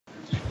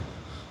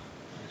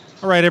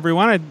All right,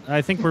 everyone,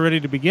 I think we're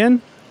ready to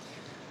begin.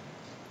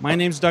 My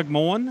name's Doug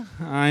Moen.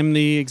 I'm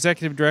the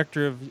Executive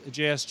Director of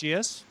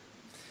JSGS.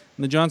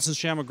 And the Johnson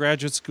Shamma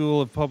Graduate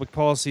School of Public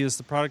Policy is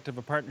the product of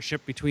a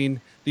partnership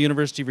between the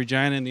University of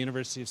Regina and the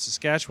University of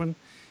Saskatchewan,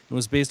 and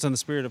was based on the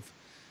spirit of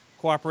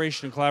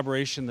cooperation and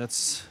collaboration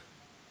that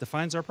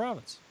defines our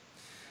province.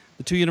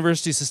 The two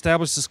universities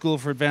established the School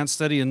for Advanced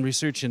Study and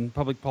Research in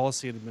Public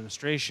Policy and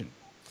Administration.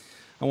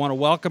 I want to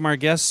welcome our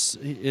guests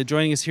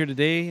joining us here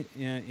today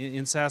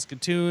in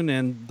Saskatoon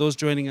and those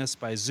joining us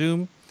by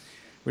Zoom.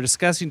 We're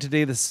discussing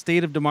today the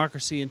state of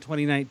democracy in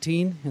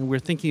 2019, and we're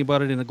thinking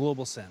about it in a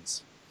global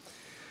sense.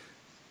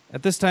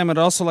 At this time, I'd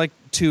also like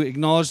to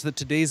acknowledge that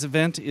today's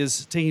event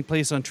is taking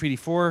place on Treaty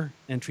 4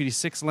 and Treaty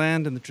 6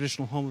 land and the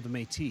traditional home of the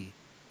Métis.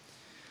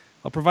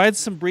 I'll provide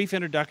some brief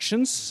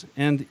introductions,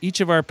 and each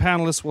of our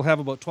panelists will have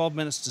about 12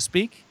 minutes to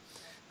speak.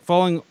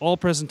 Following all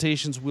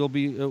presentations, will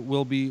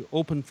be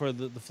open for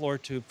the floor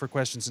for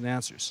questions and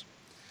answers.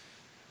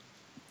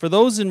 For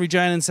those in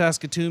Regina and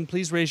Saskatoon,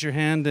 please raise your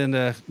hand and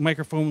a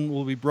microphone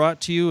will be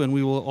brought to you, and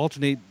we will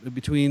alternate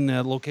between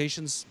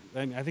locations.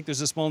 I think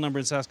there's a small number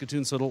in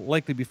Saskatoon, so it'll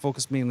likely be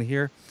focused mainly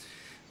here.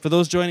 For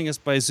those joining us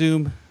by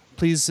Zoom,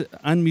 please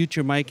unmute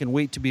your mic and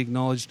wait to be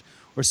acknowledged,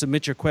 or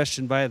submit your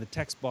question via the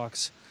text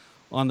box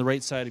on the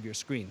right side of your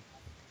screen.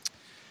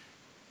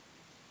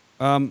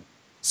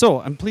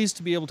 So I'm pleased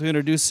to be able to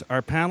introduce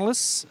our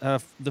panelists.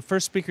 The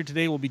first speaker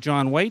today will be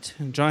John White.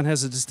 And John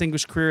has a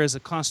distinguished career as a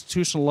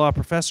constitutional law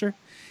professor.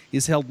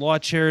 He's held law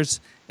chairs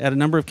at a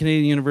number of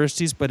Canadian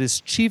universities, but his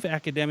chief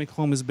academic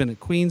home has been at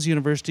Queen's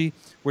University,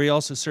 where he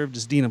also served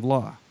as Dean of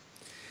Law.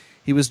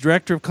 He was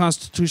Director of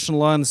Constitutional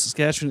Law in the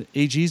Saskatchewan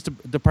AG's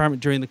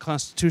department during the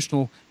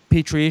constitutional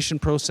patriation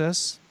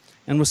process,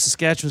 and was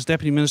Saskatchewan's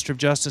Deputy Minister of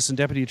Justice and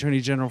Deputy Attorney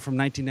General from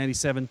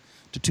 1997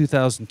 to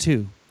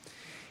 2002.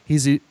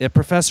 He's a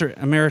professor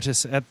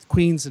emeritus at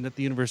Queen's and at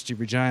the University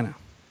of Regina.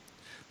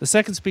 The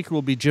second speaker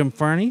will be Jim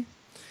Farney.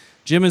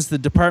 Jim is the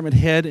department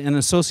head and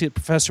associate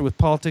professor with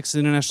politics and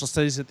international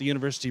studies at the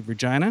University of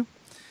Regina.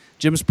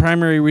 Jim's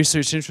primary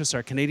research interests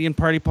are Canadian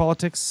party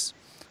politics,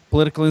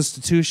 political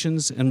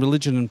institutions, and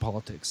religion and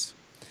politics.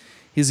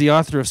 He's the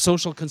author of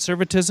Social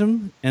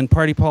Conservatism and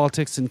Party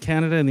Politics in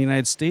Canada and the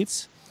United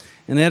States,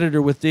 and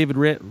editor with David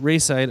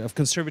Rayside of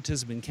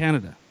Conservatism in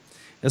Canada,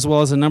 as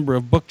well as a number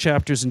of book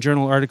chapters and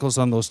journal articles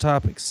on those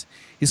topics.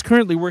 He's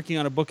currently working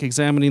on a book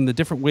examining the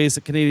different ways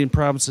that Canadian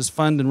provinces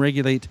fund and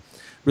regulate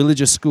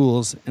religious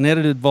schools, an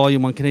edited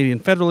volume on Canadian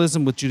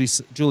federalism with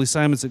Julie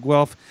Simons at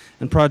Guelph,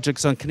 and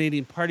projects on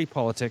Canadian party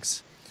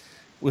politics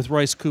with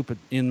Royce Coop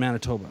in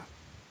Manitoba.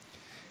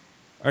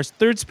 Our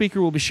third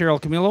speaker will be Cheryl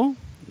Camillo.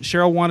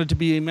 Cheryl wanted to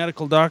be a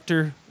medical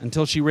doctor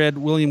until she read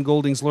William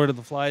Golding's Lord of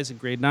the Flies in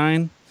grade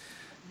 9,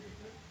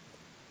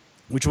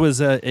 which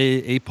was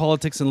a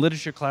politics and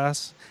literature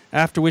class,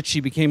 after which she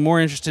became more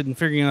interested in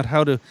figuring out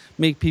how to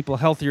make people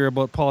healthier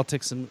about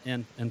politics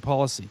and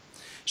policy.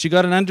 She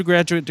got an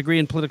undergraduate degree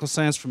in political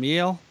science from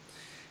Yale,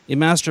 a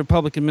Master of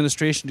Public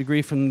Administration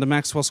degree from the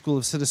Maxwell School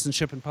of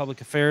Citizenship and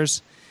Public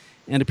Affairs,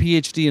 and a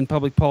PhD in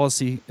public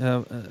policy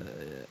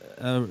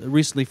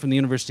recently from the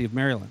University of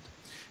Maryland.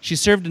 She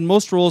served in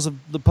most roles of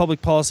the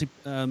public policy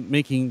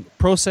making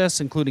process,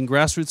 including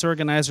grassroots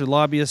organizer,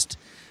 lobbyist,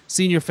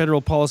 senior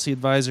federal policy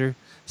advisor,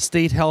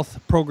 state health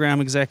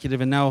program executive,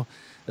 and now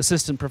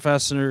assistant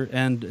professor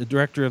and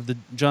director of the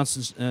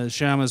Johnson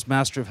Shamma's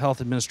Master of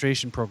Health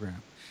Administration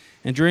program.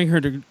 And during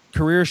her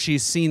career,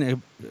 she's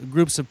seen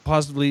groups of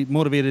positively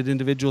motivated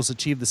individuals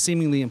achieve the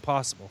seemingly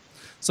impossible.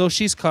 So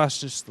she's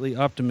cautiously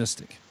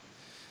optimistic,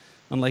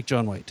 unlike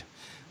John White.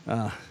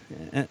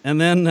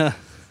 And then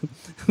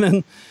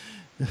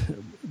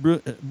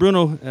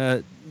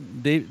Bruno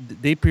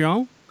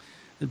Despion.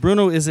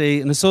 Bruno is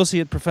an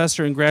associate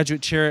professor and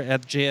graduate chair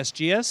at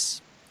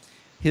JSGS.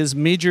 His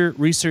major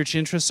research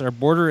interests are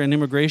border and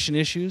immigration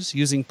issues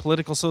using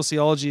political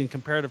sociology and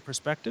comparative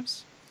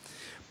perspectives.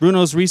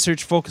 Bruno's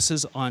research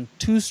focuses on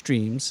two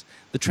streams: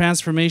 the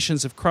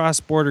transformations of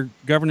cross-border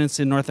governance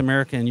in North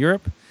America and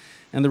Europe,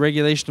 and the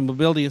regulation of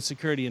mobility and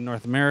security in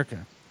North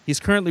America.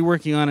 He's currently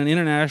working on an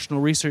international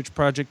research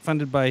project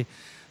funded by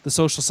the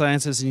Social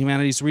Sciences and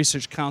Humanities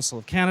Research Council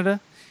of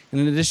Canada. And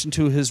in addition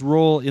to his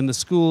role in the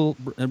school,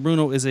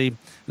 Bruno is an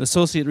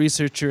associate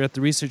researcher at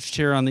the research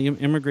chair on the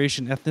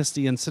immigration,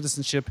 ethnicity, and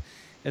citizenship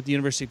at the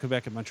University of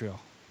Quebec at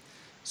Montreal.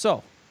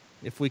 So,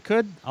 if we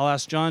could, I'll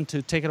ask John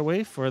to take it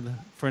away for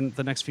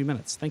the next few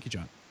minutes. Thank you,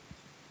 John.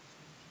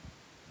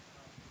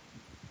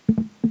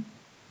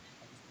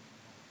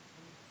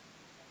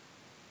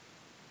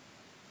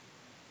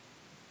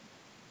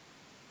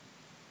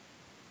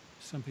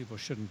 Some people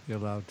shouldn't be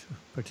allowed to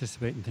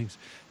participate in things.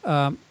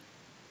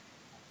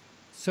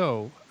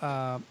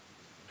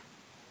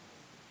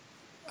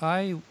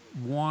 I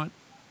want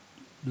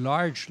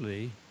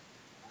largely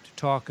to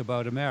talk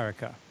about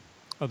America,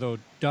 although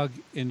Doug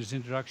in his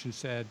introduction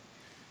said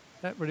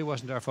that really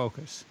wasn't our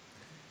focus.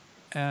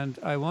 And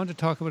I want to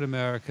talk about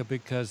America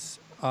because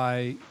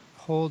I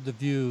hold the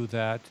view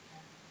that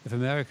if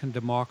American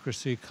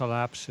democracy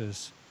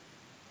collapses,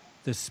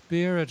 the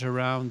spirit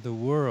around the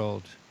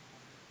world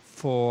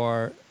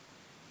for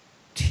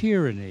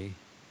tyranny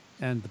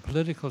and the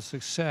political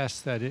success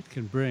that it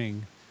can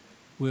bring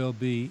will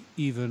be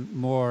even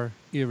more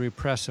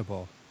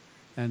irrepressible,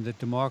 and that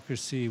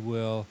democracy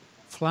will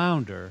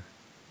flounder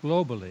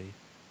globally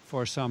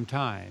for some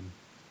time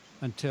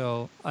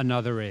until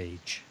another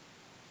age.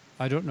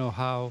 I don't know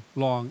how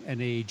long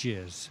an age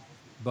is,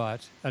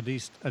 but at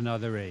least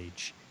another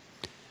age.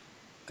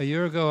 A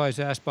year ago, I was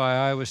asked by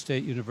Iowa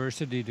State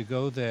University to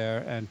go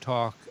there and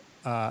talk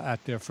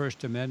at their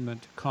First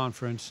Amendment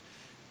conference,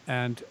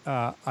 and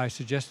I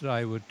suggested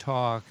I would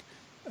talk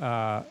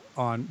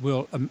on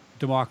will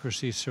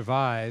democracy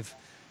survive,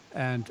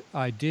 and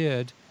I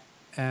did.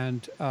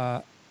 And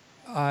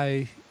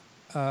by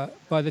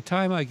the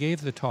time I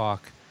gave the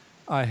talk,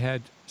 I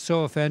had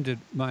so offended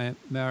my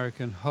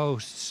American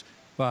hosts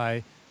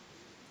by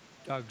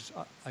Doug's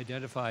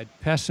identified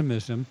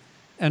pessimism,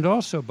 and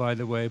also, by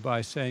the way,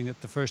 by saying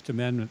that the First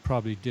Amendment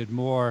probably did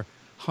more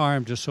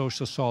harm to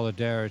social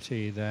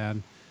solidarity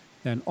than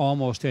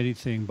almost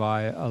anything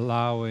by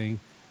allowing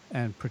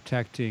and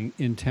protecting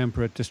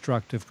intemperate,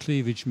 destructive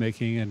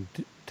cleavage-making and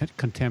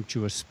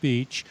contemptuous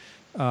speech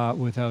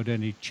without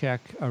any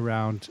check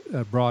around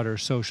broader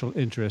social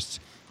interests,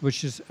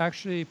 which is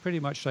actually pretty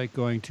much like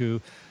going to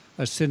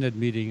a synod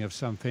meeting of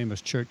some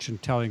famous church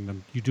and telling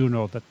them, you do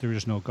know that there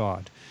is no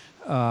God.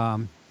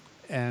 But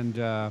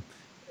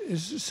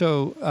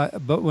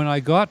when I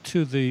got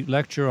to the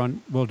lecture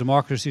on Will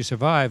Democracy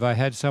Survive, I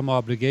had some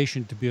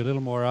obligation to be a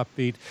little more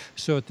upbeat.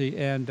 So at the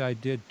end, I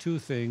did two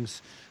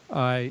things.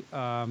 I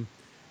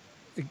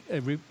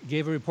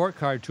gave a report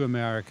card to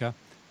America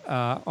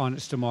on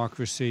its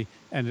democracy,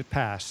 and it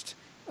passed.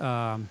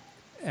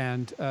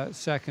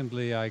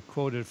 Secondly, I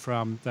quoted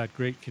from that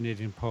great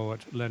Canadian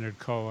poet, Leonard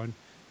Cohen,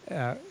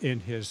 in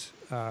his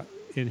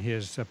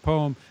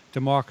poem,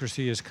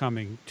 "Democracy is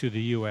Coming to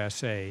the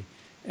USA."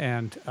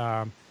 And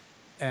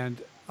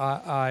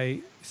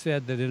I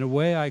said that in a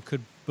way I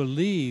could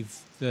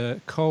believe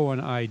the Cohen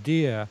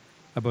idea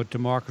about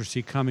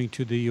democracy coming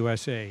to the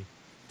USA.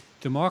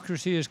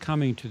 Democracy is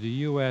coming to the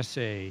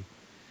USA.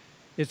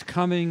 It's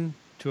coming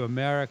to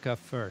America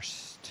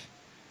first,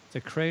 the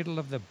cradle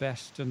of the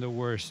best and the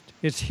worst.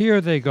 It's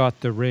here they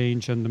got the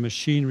range and the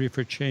machinery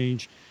for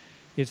change.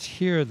 It's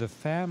here the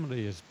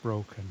family is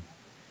broken.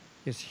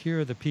 It's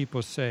here the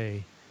people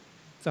say,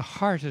 the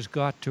heart has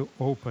got to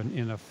open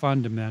in a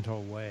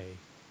fundamental way.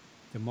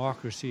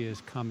 Democracy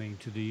is coming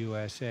to the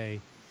USA.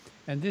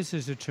 And this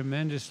is a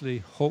tremendously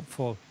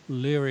hopeful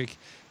lyric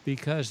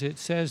because it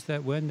says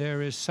that when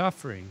there is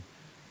suffering,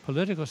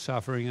 political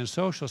suffering and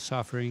social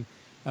suffering,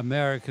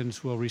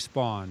 Americans will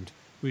respond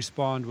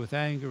with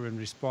anger and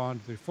respond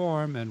with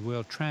reform, and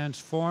will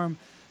transform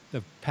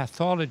the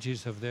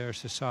pathologies of their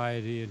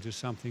society into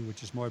something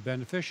which is more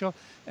beneficial.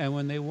 And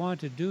when they want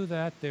to do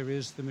that, there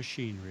is the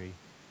machinery.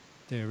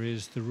 There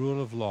is the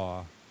rule of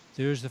law.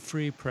 There's the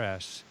free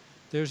press.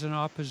 There's an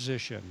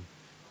opposition.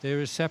 There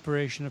is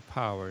separation of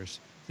powers.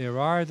 There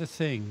are the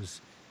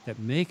things that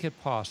make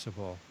it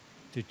possible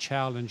to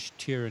challenge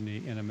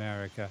tyranny in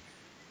America.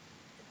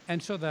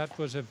 And so that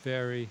was a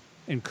very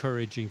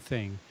encouraging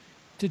thing.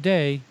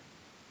 Today,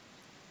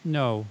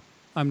 no,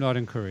 I'm not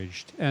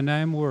encouraged. And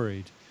I'm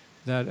worried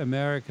that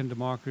American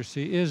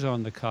democracy is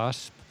on the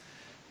cusp.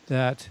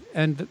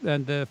 And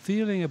the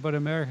feeling about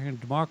American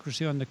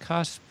democracy on the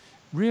cusp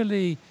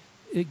really,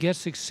 it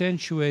gets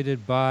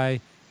accentuated by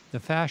the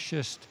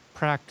fascist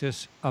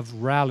practice of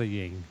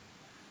rallying.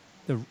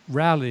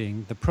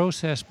 The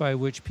process by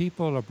which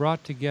people are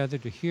brought together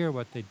to hear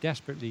what they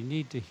desperately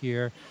need to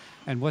hear,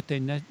 and what they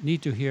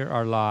need to hear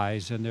are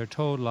lies, and they're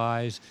told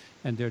lies,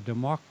 and their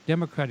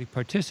democratic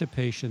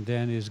participation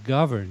then is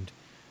governed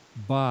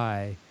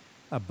by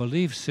a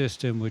belief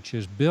system which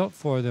is built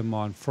for them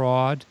on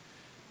fraud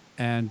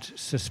and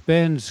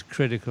suspends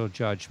critical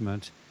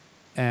judgment,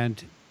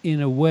 and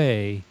in a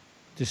way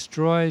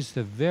destroys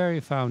the very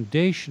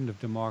foundation of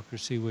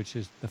democracy, which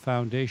is the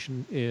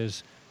foundation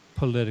is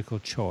political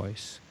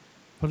choice.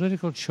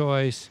 Political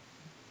choice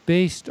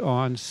based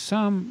on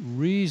some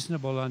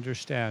reasonable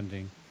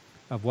understanding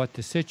of what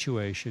the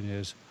situation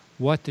is,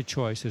 what the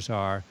choices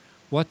are,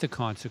 what the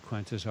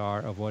consequences are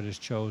of what is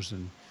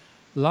chosen.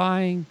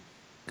 Lying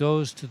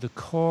goes to the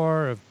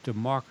core of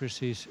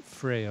democracy's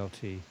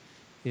frailty.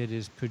 It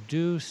is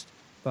produced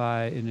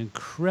by an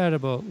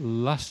incredible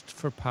lust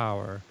for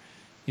power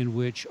in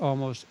which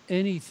almost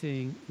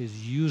anything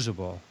is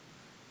usable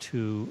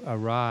to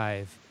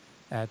arrive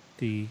at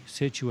the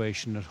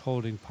situation of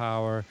holding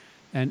power,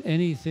 and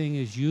anything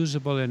is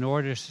usable in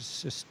order to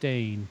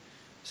sustain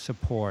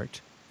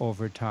support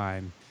over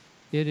time.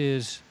 It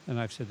is, and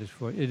I've said this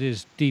before, it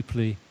is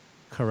deeply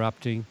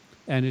corrupting,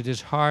 and it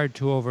is hard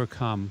to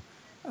overcome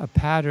a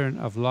pattern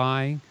of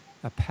lying,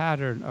 a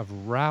pattern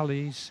of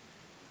rallies,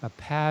 a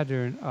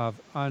pattern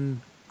of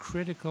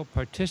uncritical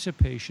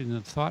participation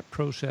in thought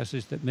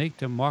processes that make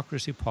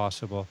democracy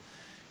possible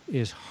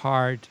is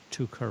hard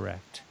to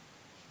correct.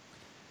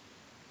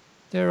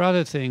 There are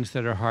other things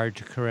that are hard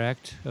to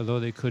correct, although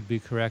they could be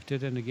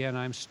corrected, and again,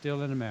 I'm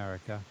still in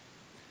America.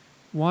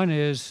 One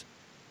is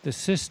the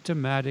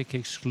systematic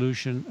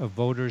exclusion of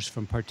voters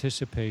from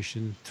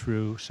participation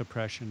through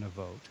suppression of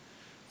vote,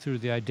 through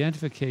the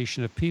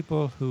identification of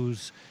people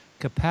whose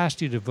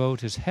capacity to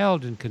vote is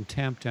held in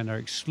contempt and are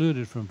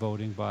excluded from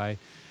voting by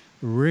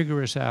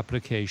rigorous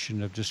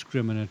application of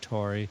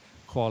discriminatory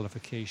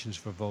qualifications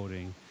for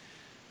voting.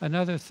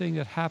 Another thing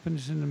that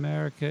happens in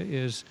America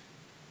is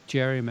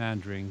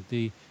gerrymandering,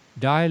 the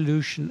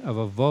dilution of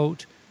a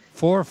vote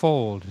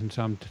fourfold in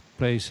some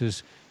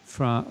places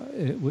from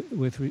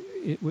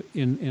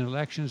in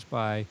elections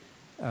by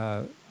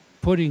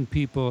putting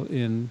people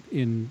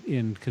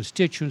in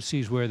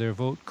constituencies where their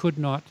vote could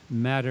not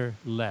matter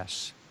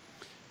less,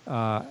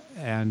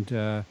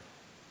 and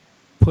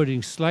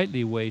putting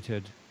slightly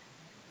weighted,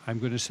 I'm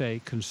going to say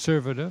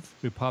conservative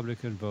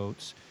Republican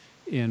votes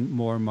in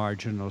more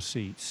marginal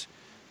seats.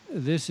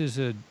 This is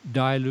a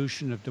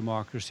dilution of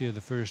democracy of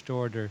the first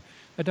order.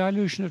 A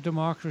dilution of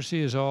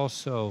democracy is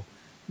also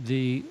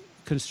the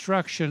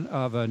construction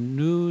of a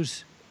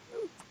news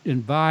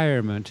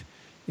environment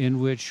in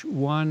which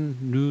one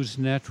news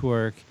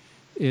network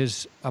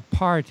is a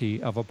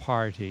party of a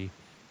party,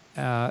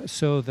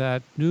 so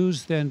that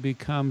news then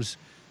becomes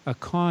a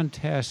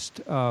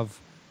contest of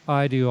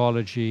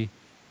ideology,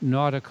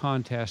 not a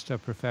contest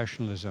of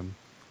professionalism.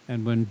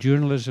 And when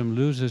journalism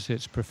loses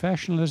its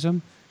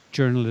professionalism,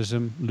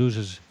 journalism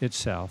loses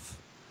itself.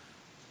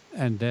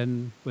 And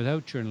then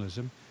without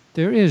journalism,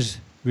 there is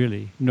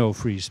really no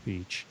free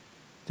speech.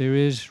 There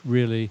is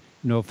really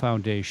no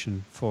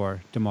foundation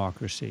for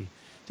democracy.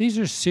 These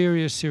are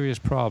serious, serious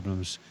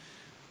problems.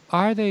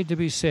 Are they to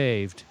be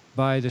saved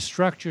by the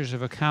structures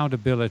of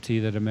accountability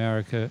that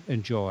America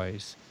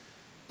enjoys?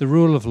 The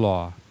rule of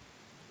law.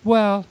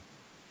 Well,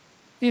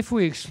 if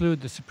we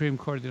exclude the Supreme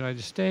Court of the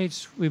United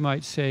States, we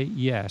might say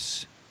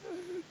yes.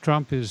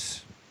 Trump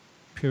is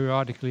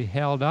periodically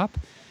held up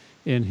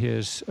in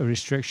his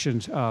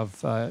restrictions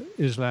of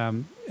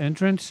Islam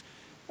entrance.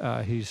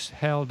 He's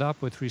held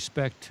up with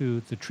respect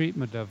to the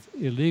treatment of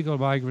illegal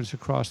migrants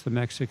across the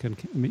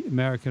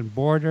Mexican-American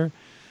border.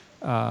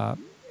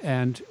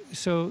 And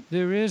so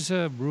there is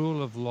a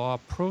rule of law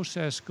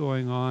process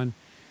going on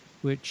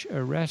which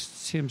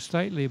arrests him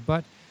slightly,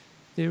 but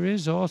there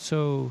is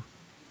also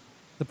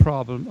the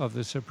problem of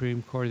the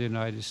Supreme Court of the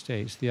United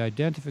States, the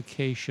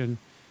identification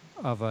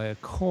of a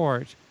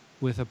court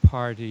with a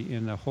party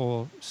in a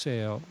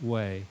wholesale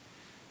way.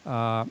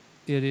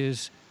 It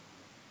is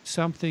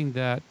something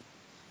that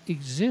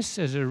exists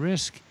as a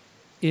risk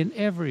in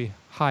every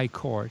high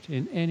court,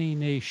 in any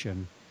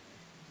nation.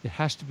 It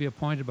has to be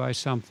appointed by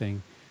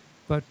something.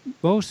 But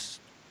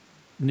most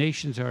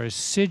nations are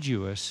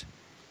assiduous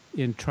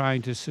in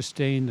trying to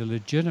sustain the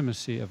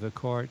legitimacy of the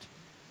court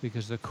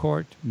because the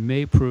court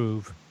may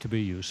prove to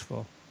be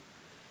useful.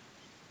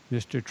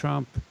 Mr.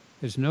 Trump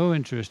has no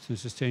interest in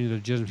sustaining the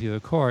legitimacy of the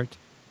court,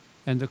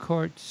 and the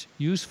court's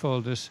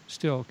usefulness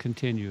still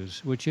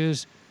continues, which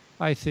is,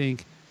 I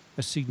think,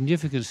 a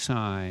significant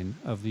sign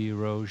of the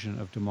erosion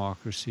of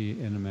democracy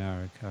in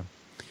America.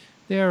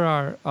 There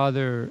are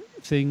other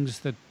things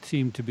that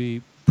seem to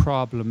be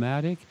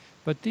problematic,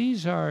 but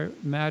these are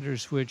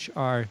matters which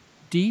are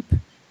deep.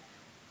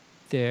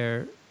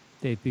 They've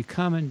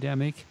become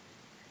endemic.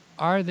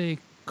 Are they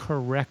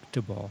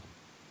correctable?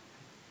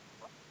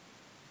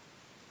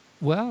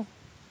 Well,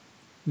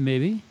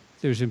 maybe.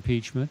 There's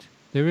impeachment.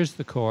 There is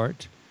the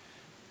court.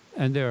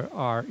 And there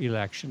are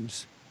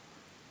elections.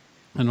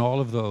 And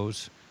all of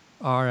those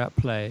are at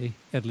play,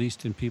 at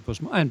least in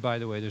people's minds. And by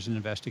the way, there's an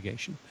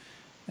investigation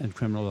and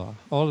criminal law.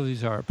 All of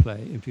these are at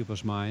play in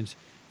people's minds.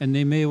 And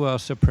they may well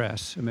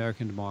suppress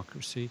American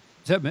democracy.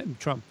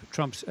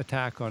 Trump's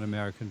attack on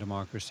American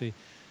democracy.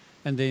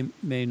 And they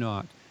may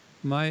not.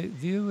 My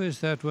view is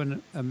that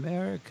when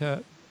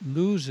America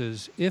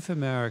loses, if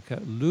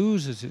America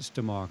loses its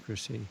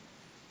democracy,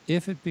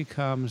 if it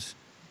becomes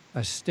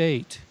a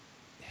state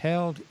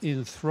held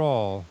in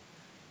thrall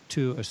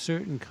to a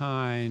certain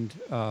kind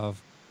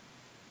of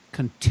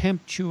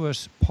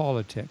contemptuous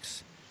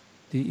politics,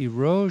 the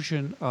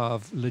erosion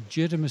of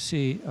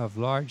legitimacy of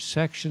large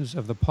sections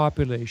of the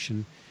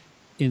population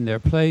in their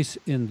place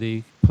in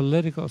the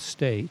political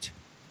state,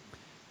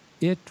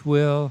 it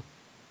will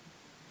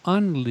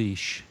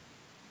unleash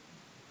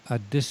a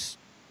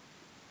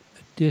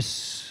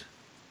disfavor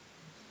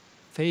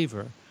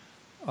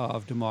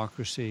of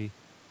democracy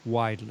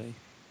widely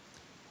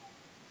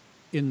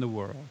in the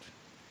world.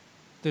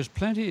 There's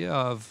plenty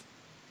of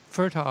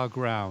fertile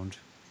ground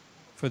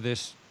for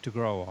this to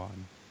grow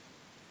on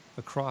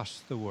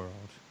across the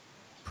world,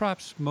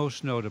 perhaps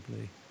most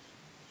notably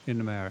in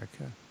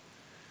America.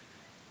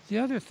 The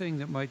other thing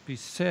that might be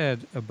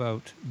said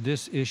about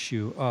this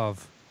issue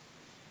of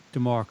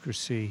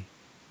democracy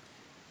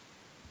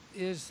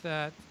is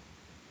that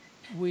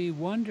we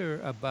wonder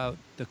about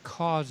the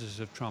causes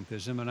of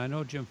Trumpism, and I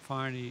know Jim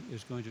Farney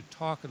is going to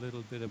talk a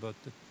little bit about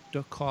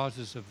the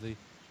causes of the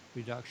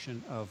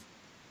reduction of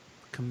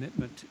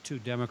commitment to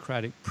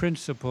democratic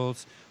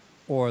principles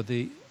or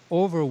the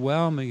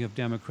overwhelming of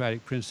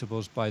democratic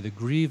principles by the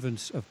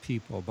grievance of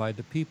people, by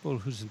the people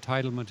whose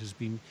entitlement has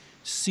been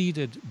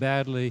ceded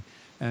badly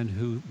and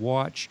who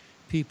watch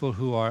people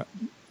who are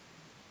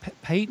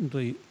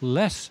patently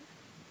less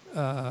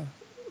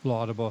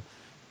laudable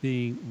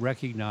being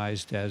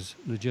recognized as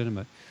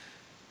legitimate.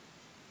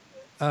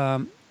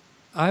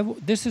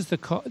 This is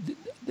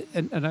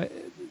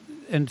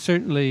and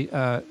certainly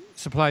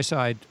supply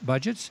side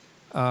budgets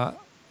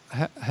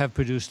have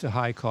produced a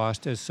high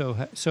cost, as so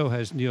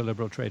has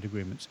neoliberal trade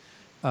agreements.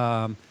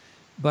 But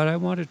I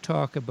want to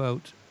talk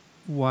about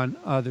one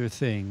other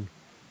thing,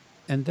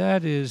 and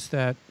that is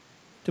that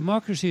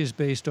democracy is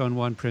based on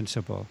one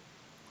principle,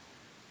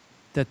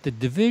 that the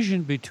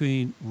division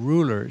between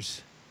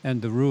rulers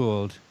and the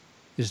ruled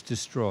is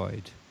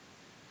destroyed.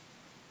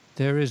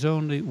 There is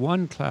only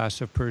one class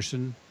of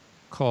person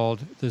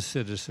called the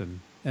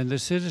citizen, and the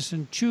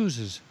citizen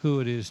chooses who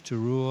it is to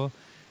rule,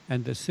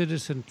 and the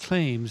citizen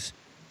claims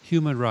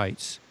human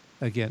rights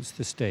against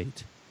the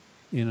state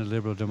in a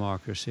liberal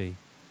democracy.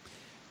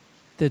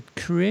 The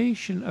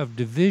creation of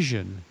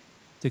division,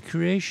 the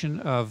creation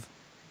of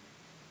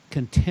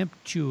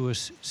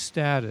contemptuous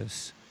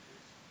status,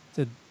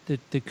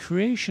 the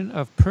creation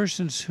of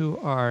persons who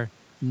are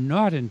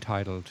not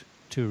entitled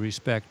to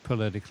respect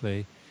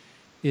politically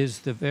is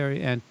the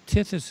very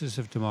antithesis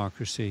of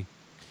democracy.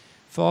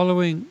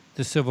 Following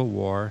the Civil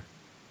War,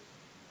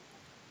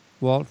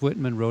 Walt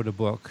Whitman wrote a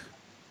book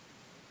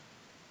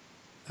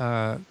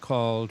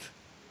called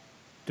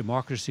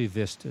Democracy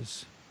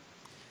Vistas.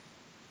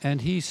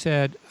 And he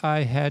said,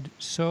 I had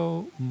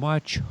so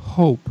much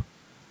hope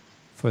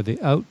for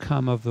the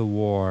outcome of the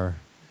war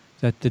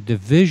that the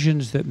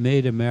divisions that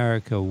made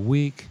America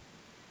weak,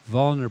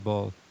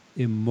 vulnerable,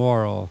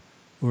 immoral,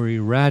 were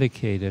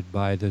eradicated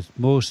by the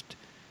most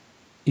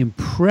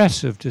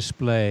impressive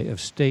display of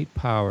state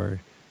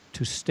power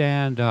to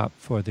stand up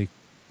for the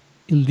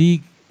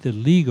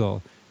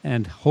legal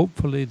and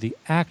hopefully the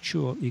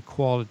actual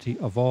equality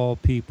of all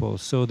people.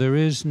 So there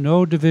is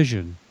no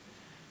division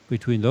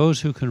between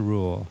those who can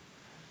rule,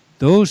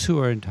 those who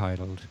are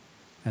entitled,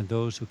 and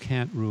those who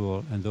can't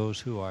rule, and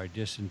those who are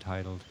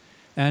disentitled.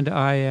 And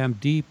I am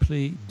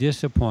deeply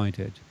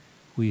disappointed.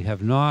 We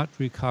have not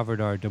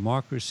recovered our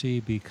democracy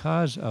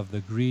because of the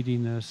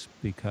greediness,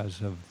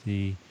 because of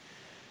the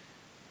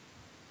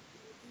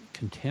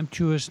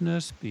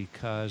contemptuousness,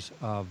 because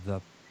of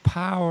the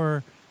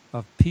power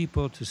of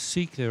people to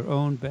seek their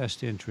own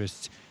best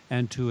interests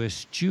and to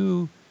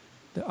eschew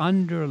the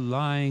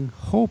underlying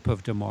hope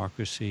of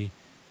democracy,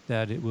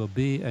 that it will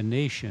be a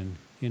nation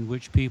in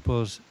which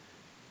people's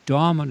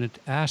dominant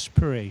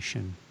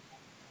aspiration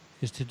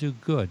is to do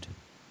good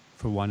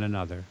for one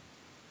another.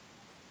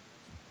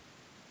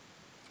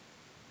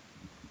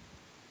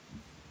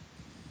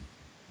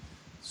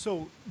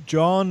 So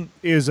John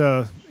is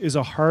a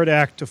hard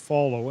act to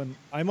follow, and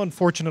I'm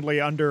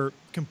unfortunately under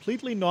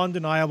completely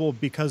non-deniable,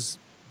 because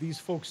these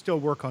folks still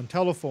work on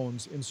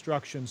telephones,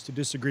 instructions to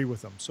disagree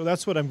with them. So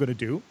that's what I'm going to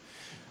do.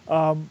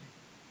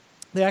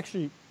 They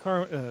actually,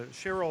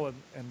 Cheryl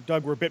and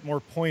Doug were a bit more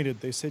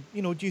pointed. They said,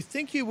 do you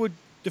think you would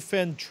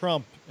defend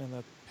Trump in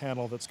the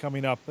panel that's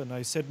coming up? And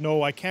I said,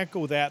 no, I can't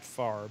go that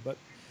far, but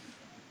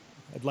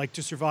I'd like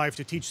to survive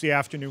to teach the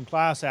afternoon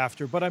class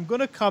after, but I'm going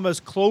to come as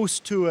close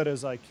to it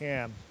as I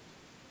can.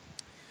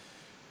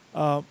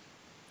 And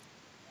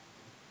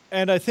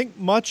I think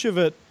much of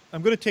it,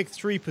 I'm going to take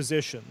three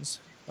positions.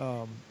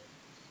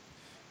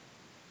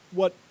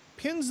 What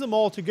pins them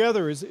all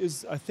together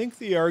is I think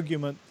the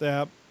argument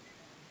that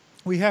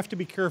we have to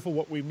be careful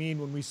what we mean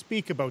when we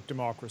speak about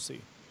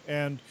democracy.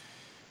 And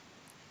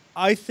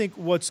I think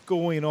what's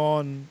going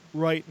on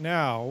right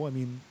now,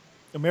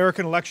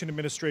 American election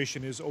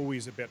administration is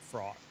always a bit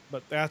fraught,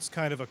 but that's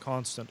kind of a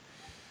constant.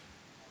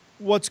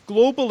 What's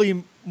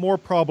globally more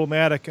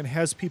problematic and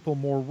has people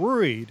more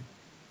worried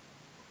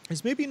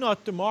is maybe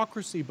not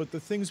democracy, but the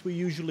things we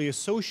usually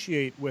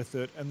associate with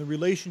it and the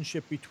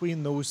relationship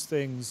between those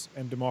things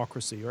and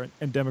democracy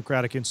and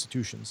democratic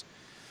institutions.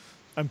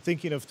 I'm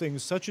thinking of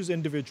things such as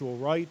individual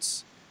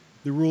rights,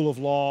 the rule of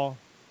law,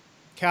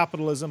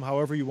 capitalism,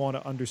 however you want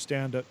to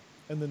understand it,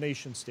 and the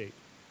nation state.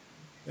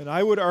 And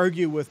I would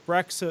argue with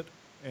Brexit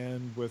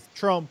and with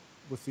Trump,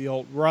 with the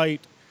alt-right,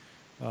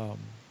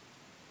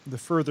 the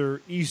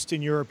further east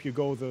in Europe you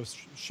go, the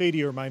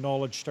shadier my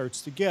knowledge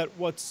starts to get.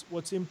 What's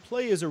in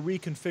play is a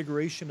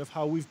reconfiguration of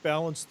how we've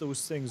balanced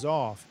those things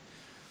off,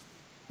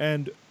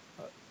 and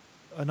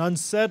an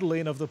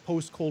unsettling of the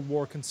post-Cold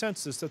War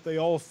consensus that they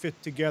all fit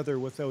together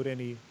without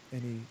any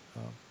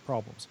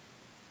problems.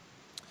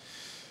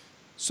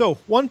 So,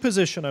 one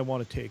position I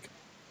want to take.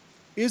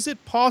 Is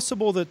it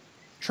possible that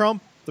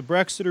Trump, the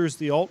Brexiters,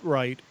 the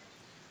alt-right,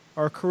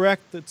 are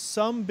correct that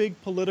some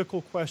big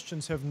political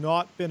questions have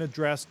not been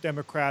addressed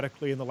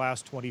democratically in the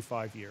last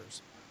 25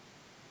 years?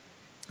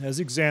 As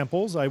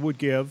examples, I would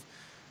give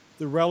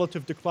the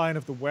relative decline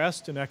of the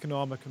West in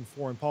economic and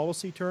foreign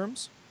policy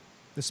terms,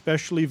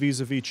 especially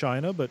vis-a-vis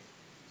China, but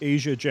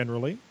Asia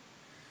generally.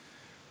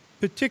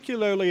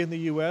 Particularly in the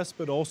US,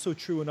 but also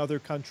true in other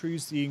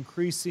countries, the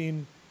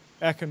increasing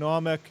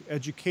economic,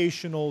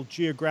 educational,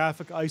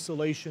 geographic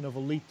isolation of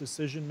elite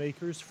decision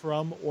makers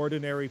from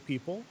ordinary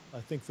people, I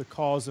think the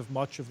cause of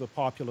much of the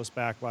populist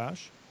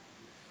backlash.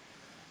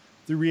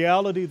 The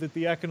reality that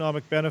the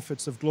economic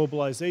benefits of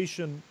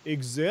globalization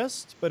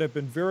exist but have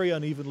been very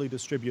unevenly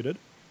distributed,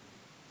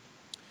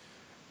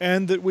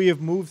 and that we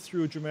have moved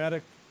through a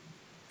dramatic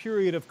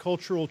period of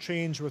cultural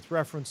change with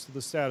reference to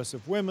the status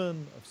of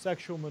women, of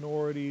sexual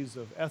minorities,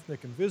 of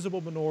ethnic and visible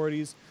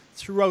minorities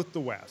throughout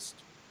the West.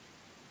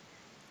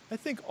 I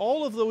think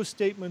all of those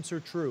statements are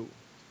true.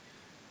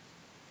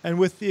 And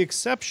with the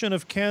exception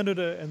of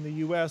Canada and the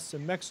US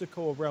and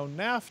Mexico around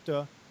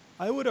NAFTA,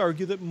 I would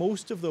argue that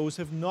most of those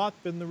have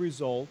not been the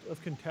result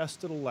of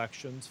contested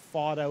elections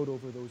fought out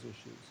over those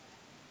issues.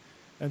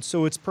 And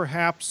so it's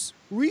perhaps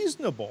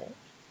reasonable,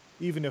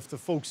 even if the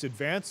folks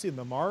advancing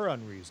them are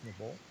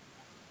unreasonable,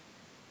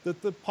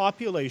 that the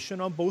population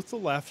on both the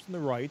left and the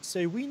right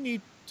say we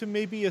need to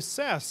maybe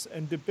assess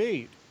and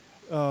debate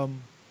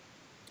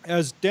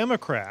as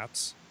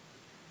Democrats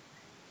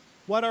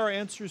what our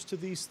answers to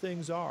these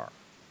things are.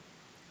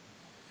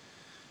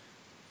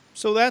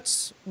 So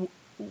that's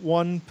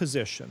one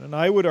position. And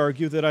I would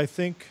argue that I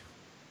think,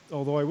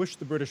 although I wish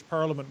the British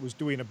Parliament was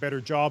doing a better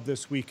job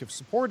this week of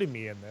supporting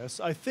me in this,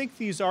 I think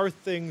these are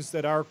things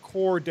that our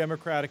core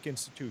democratic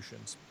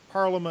institutions,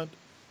 Parliament,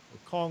 the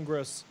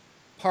Congress,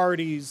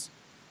 parties,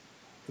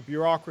 the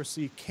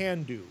bureaucracy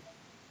can do.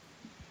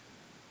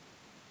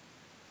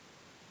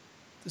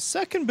 The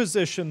second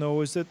position, though,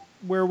 is that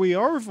where we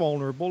are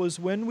vulnerable is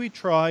when we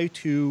try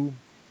to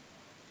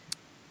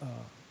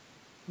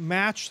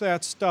match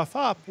that stuff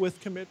up with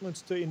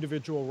commitments to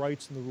individual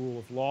rights and the rule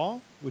of law,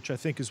 which I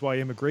think is why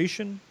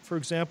immigration, for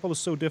example, is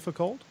so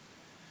difficult.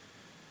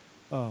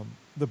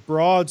 The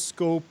broad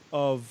scope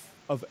of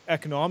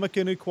economic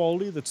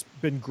inequality that's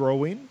been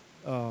growing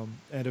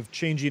and of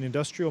changing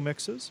industrial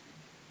mixes.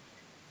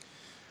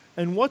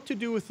 And what to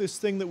do with this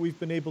thing that we've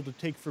been able to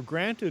take for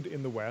granted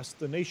in the West,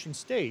 the nation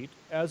state,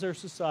 as our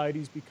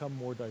societies become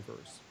more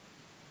diverse.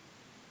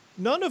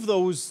 None of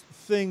those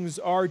things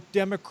are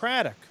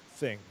democratic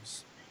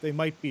things. They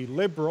might be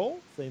liberal,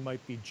 they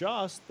might be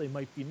just, they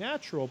might be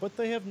natural, but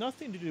they have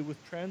nothing to do with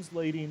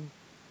translating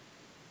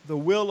the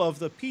will of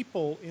the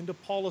people into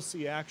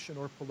policy action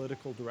or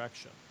political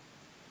direction.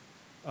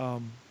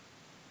 And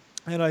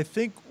I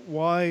think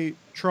why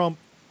Trump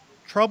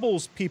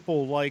troubles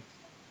people like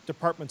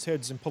departments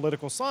heads in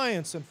political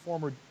science and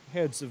former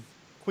heads of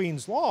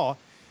Queen's Law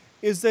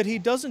is that he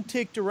doesn't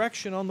take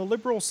direction on the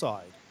liberal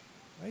side.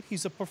 Right?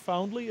 He's a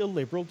profoundly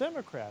illiberal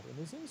Democrat in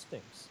his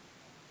instincts.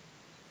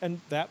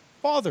 And that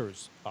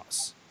bothers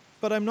us.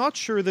 But I'm not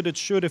sure that it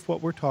should if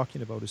what we're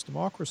talking about is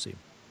democracy.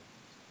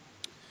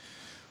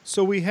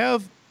 So we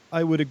have,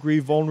 I would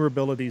agree,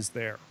 vulnerabilities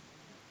there.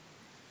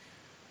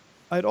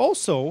 I'd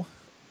also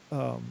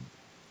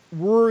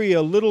worry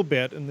a little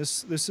bit, and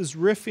this is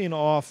riffing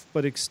off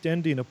but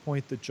extending a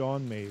point that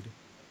John made.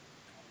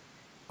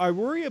 I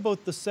worry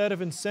about the set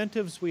of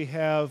incentives we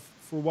have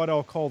for what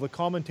I'll call the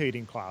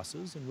commentating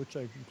classes, in which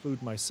I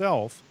include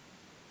myself,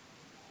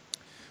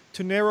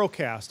 to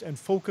narrowcast and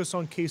focus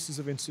on cases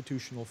of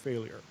institutional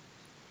failure.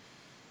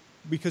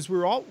 Because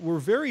we're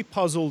very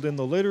puzzled in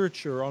the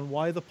literature on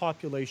why the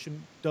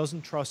population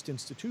doesn't trust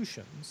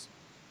institutions.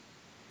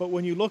 But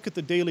when you look at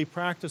the daily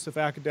practice of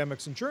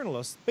academics and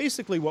journalists,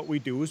 basically what we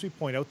do is we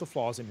point out the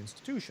flaws in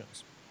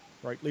institutions,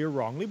 rightly or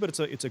wrongly, but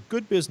it's a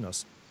good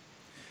business.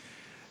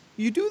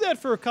 You do that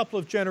for a couple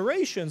of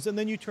generations, and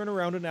then you turn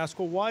around and ask,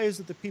 well, why is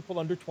it that people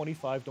under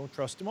 25 don't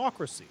trust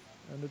democracy?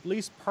 And at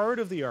least part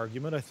of the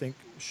argument, I think,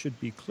 should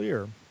be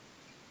clear.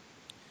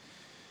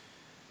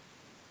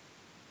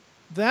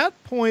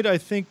 That point, I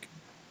think,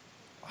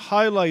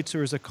 highlights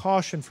or is a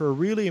caution for a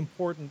really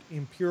important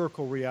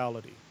empirical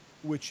reality,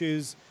 which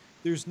is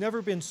there's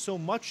never been so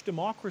much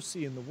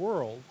democracy in the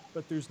world,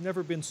 but there's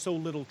never been so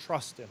little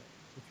trust in it.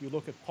 If you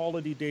look at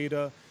polity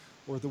data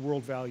or the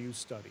World Values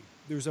Study,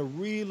 there's a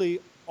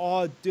really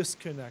odd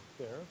disconnect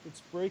there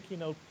that's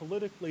breaking out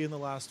politically in the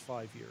last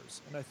 5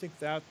 years. And I think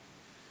that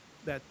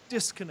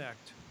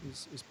disconnect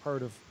is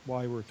part of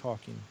why we're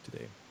talking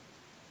today.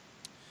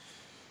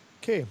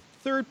 Okay,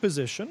 third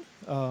position.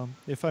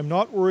 If I'm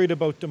not worried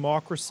about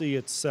democracy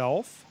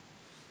itself,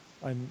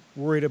 I'm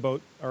worried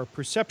about our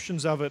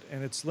perceptions of it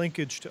and its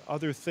linkage to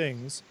other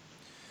things.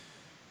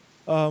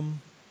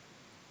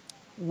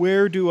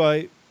 Where do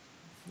I,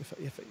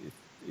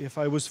 if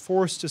I was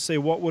forced to say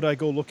what would I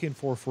go looking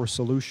for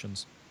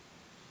solutions?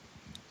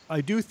 I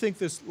do think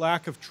this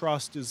lack of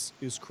trust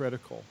is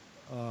critical.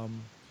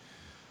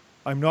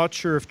 I'm not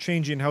sure if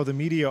changing how the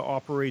media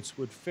operates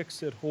would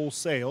fix it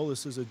wholesale.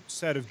 This is a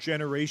set of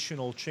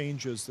generational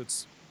changes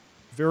that's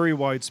very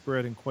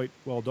widespread and quite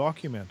well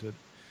documented.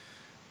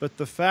 But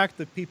the fact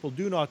that people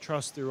do not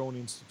trust their own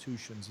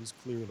institutions is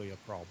clearly a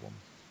problem.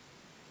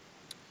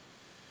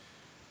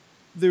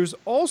 There's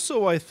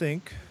also, I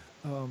think,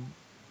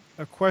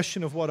 a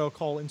question of what I'll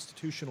call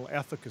institutional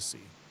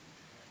efficacy.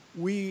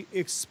 We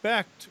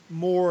expect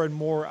more and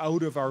more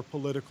out of our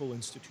political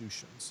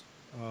institutions.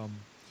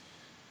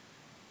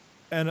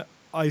 And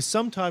I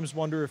sometimes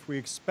wonder if we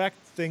expect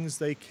things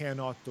they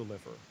cannot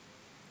deliver.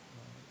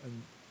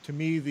 And to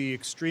me, the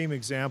extreme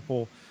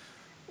example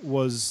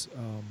was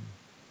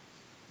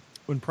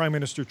when Prime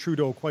Minister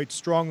Trudeau quite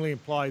strongly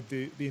implied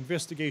the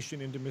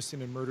investigation into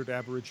missing and murdered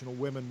Aboriginal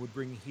women would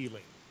bring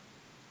healing.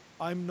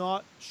 I'm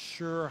not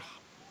sure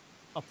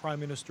a Prime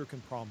Minister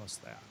can promise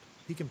that.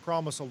 He can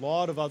promise a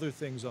lot of other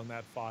things on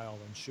that file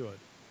and should.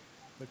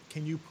 But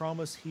can you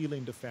promise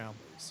healing to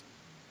families?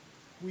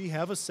 We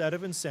have a set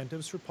of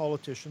incentives for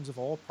politicians of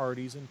all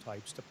parties and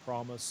types to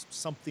promise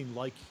something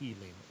like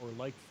healing or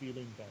like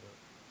feeling better.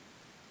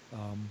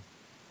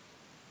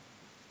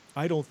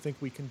 I don't think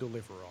we can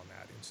deliver on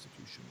that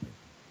institutionally.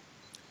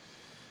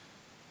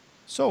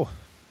 So,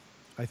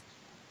 I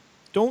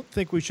don't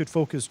think we should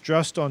focus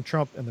just on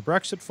Trump and the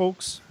Brexit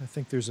folks. I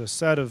think there's a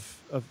set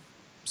of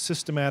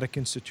systematic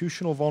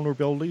institutional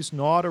vulnerabilities,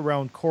 not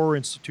around core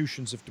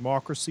institutions of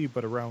democracy,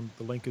 but around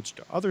the linkage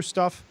to other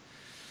stuff,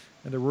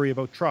 and I worry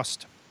about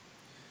trust.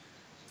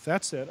 With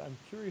that said, I'm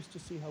curious to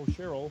see how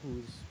Cheryl, who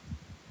is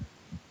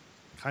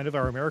kind of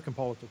our American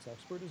politics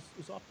expert,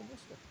 is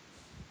optimistic.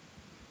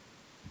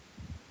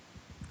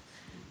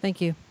 Thank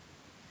you.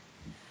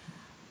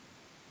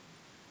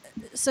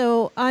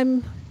 So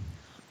I'm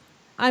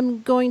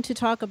going to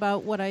talk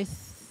about what I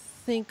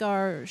think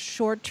are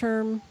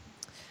short-term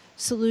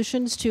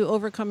solutions to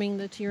overcoming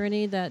the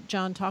tyranny that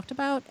John talked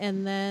about,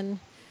 and then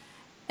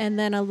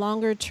a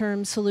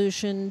longer-term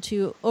solution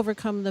to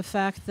overcome the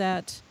fact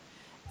that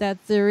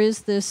there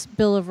is this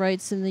Bill of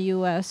Rights in the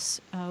U.S.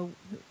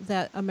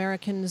 That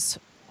Americans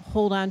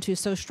hold on to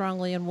so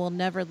strongly and will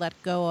never let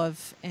go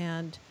of,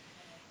 and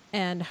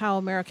how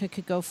America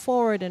could go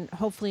forward and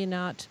hopefully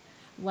not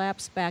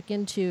lapse back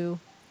into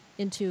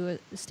a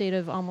state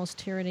of almost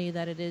tyranny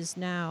that it is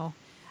now,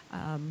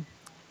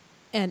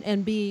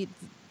 and be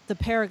the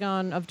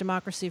paragon of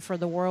democracy for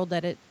the world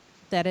that it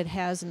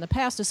has in the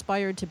past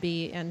aspired to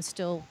be and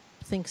still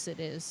thinks it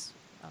is,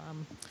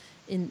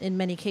 in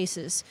many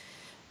cases.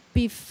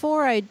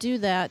 Before I do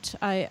that,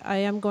 I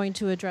am going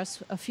to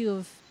address a few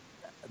of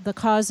the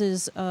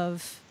causes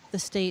of the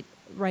state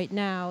right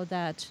now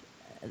that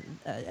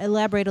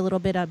elaborate a little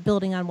bit on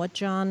building on what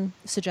John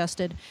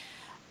suggested.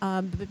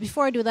 But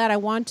before I do that, I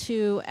want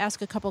to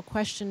ask a couple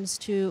questions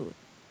to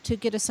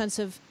get a sense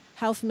of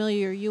how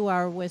familiar you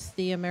are with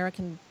the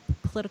American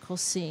political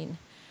scene.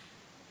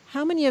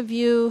 How many of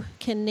you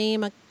can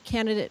name a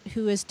candidate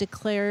who is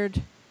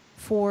declared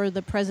for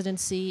the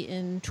presidency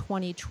in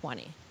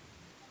 2020?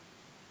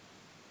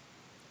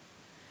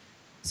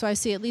 So I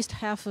see at least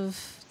half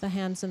of the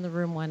hands in the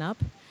room went up.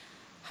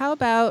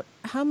 How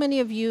many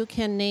of you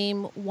can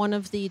name one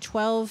of the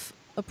 12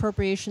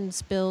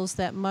 appropriations bills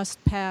that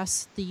must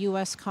pass the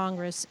U.S.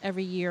 Congress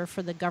every year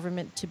for the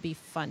government to be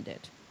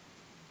funded?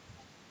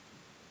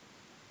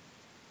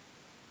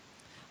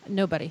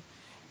 Nobody.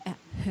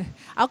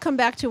 I'll come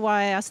back to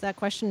why I asked that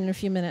question in a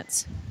few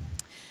minutes.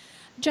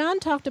 John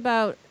talked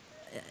about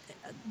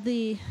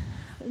the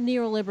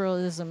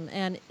neoliberalism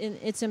and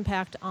its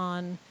impact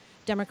on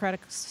democratic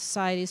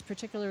societies,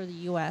 particularly the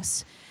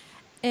U.S.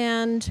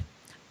 And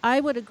I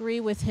would agree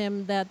with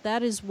him that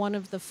that is one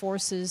of the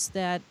forces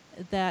that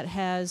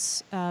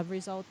has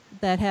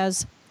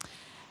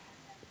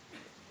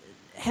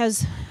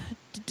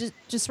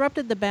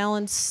disrupted the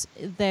balance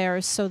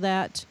there, so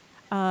that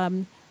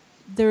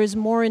there is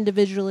more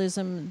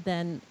individualism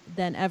than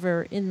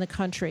ever in the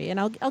country. And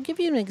I'll give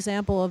you an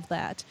example of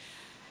that.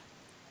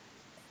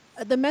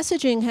 The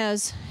messaging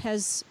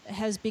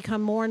has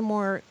become more and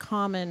more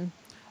common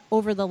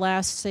over the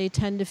last, say,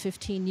 10 to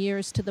 15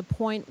 years, to the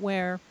point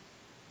where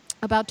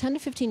about 10 to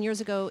 15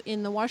 years ago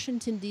in the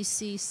Washington,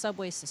 D.C.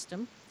 subway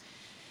system,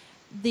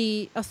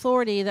 the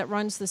authority that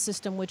runs the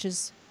system, which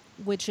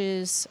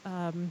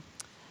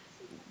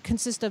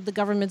consists of the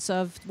governments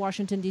of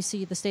Washington,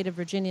 D.C., the state of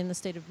Virginia, and the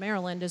state of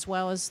Maryland, as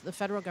well as the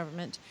federal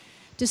government,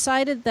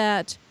 decided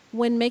that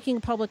when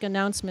making public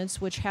announcements,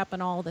 which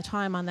happen all the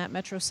time on that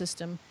metro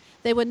system,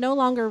 they would no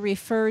longer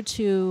refer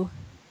to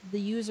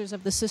the users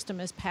of the system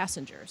as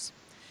passengers,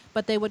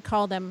 but they would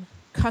call them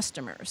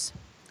customers.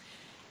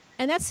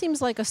 And that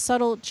seems like a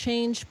subtle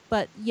change,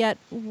 but yet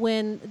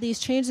when these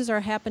changes are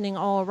happening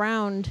all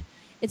around,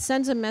 it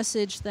sends a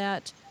message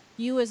that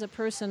you as a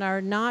person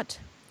are not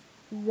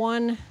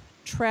one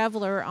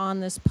traveler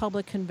on this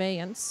public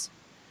conveyance,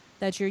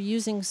 that you're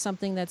using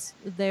something that's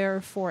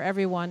there for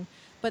everyone,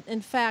 but in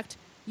fact,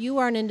 you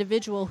are an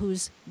individual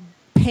who's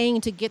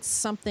paying to get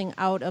something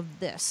out of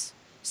this.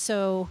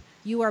 So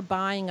you are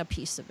buying a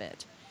piece of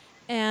it.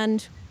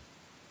 And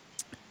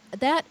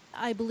that,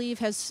 I believe,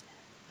 has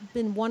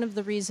been one of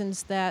the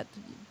reasons that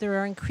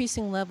there are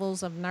increasing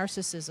levels of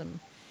narcissism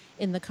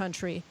in the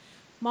country.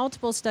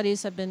 Multiple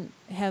studies have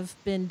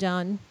been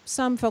done,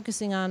 some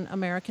focusing on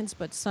Americans,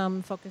 but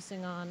some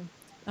focusing on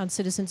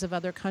citizens of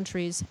other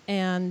countries.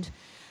 And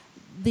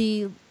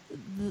the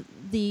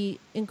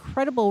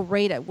incredible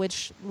rate at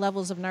which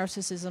levels of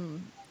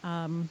narcissism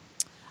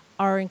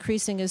are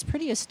increasing is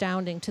pretty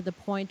astounding, to the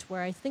point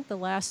where I think the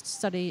last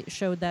study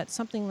showed that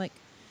something like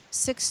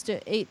 6 to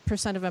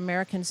 8% of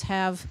Americans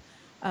have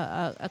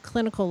a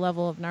clinical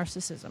level of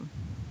narcissism.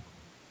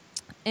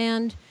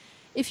 And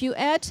if you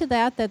add to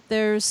that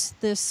there's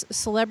this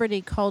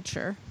celebrity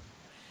culture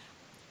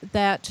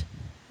that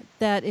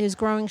is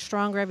growing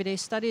stronger every day.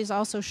 Studies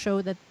also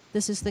show that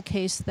this is the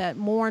case, that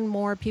more and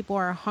more people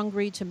are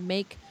hungry to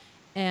make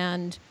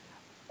and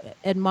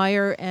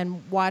admire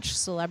and watch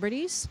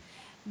celebrities.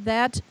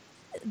 That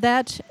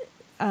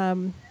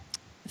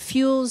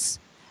fuels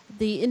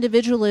the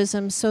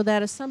individualism, so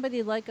that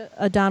somebody like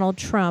a Donald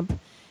Trump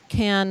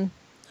can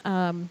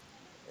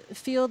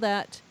feel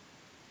that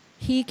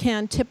he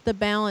can tip the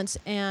balance,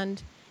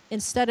 and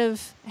instead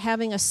of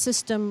having a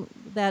system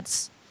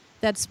that's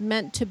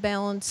meant to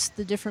balance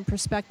the different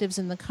perspectives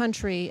in the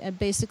country and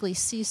basically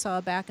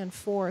seesaw back and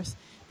forth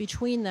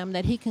between them,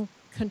 that he can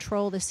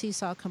control the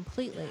seesaw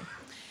completely.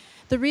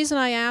 The reason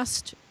I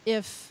asked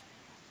if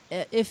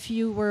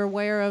you were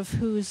aware of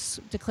who's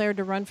declared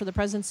to run for the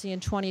presidency in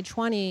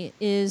 2020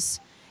 is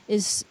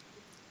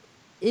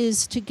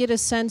to get a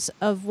sense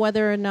of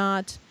whether or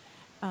not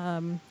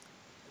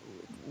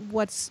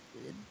what's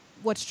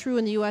true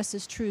in the U.S.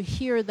 is true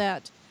here,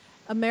 that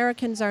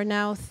Americans are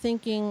now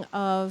thinking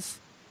of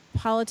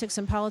politics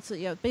and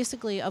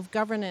basically of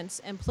governance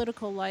and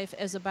political life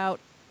as about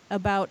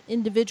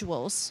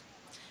individuals,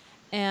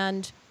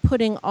 and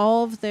putting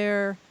all of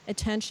their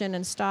attention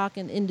and stock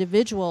in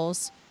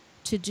individuals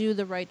to do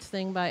the right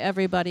thing by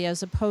everybody,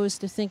 as opposed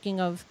to thinking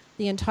of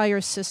the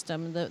entire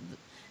system,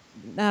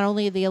 not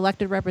only the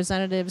elected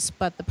representatives,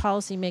 but the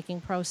policy-making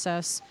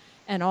process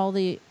and all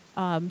the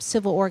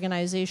civil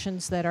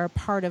organizations that are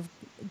part of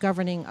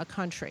governing a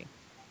country.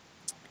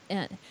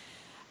 And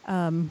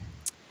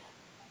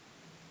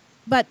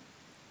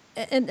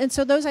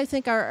so those, I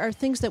think, are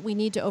things that we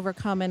need to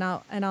overcome, and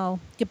I'll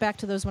get back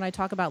to those when I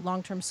talk about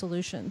long-term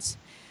solutions.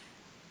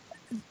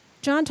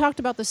 John talked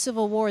about the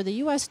Civil War. The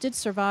U.S. did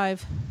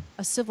survive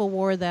a civil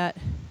war that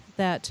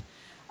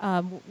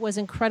was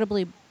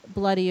incredibly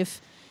bloody.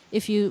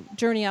 If you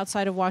journey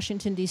outside of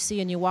Washington, D.C.,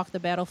 and you walk the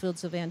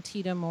battlefields of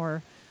Antietam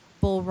or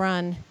Bull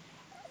Run,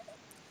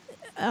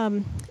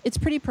 it's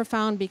pretty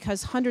profound,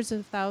 because hundreds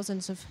of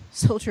thousands of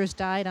soldiers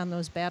died on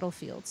those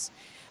battlefields.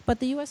 But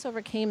the U.S.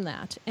 overcame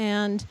that.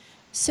 And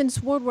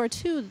since World War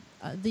II,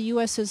 the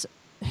U.S.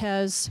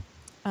 has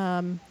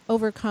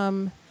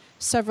overcome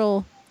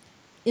several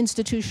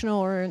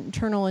institutional or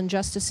internal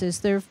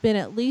injustices. There have been,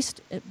 at least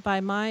by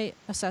my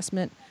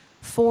assessment,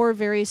 4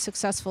 very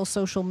successful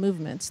social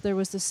movements. There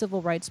was the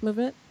Civil Rights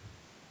Movement.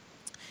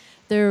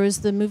 There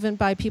was the movement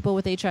by people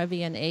with HIV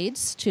and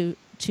AIDS to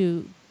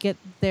get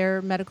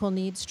their medical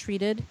needs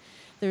treated.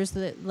 There's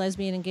the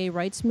lesbian and gay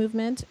rights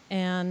movement,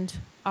 and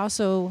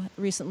also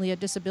recently a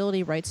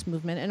disability rights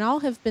movement. And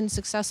all have been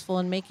successful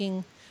in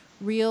making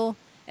real,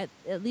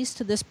 at least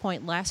to this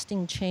point,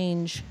 lasting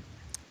change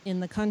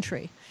in the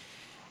country.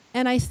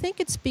 And I think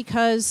it's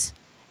because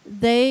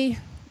they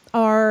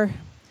are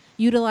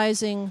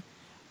utilizing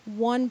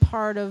one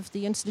part of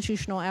the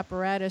institutional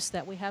apparatus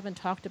that we haven't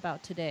talked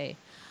about today.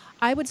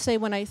 I would say,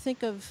 when I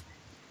think of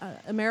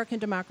American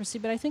democracy,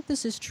 but I think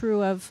this is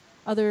true of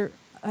other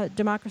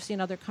democracy in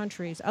other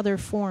countries, other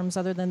forms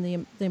other than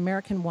the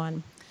American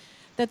one,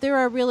 that there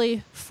are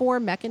really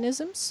 4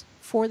 mechanisms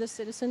for the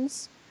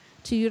citizens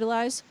to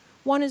utilize.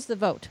 One is the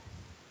vote.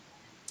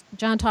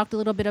 John talked a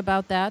little bit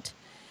about that.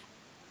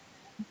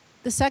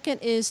 The second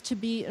is to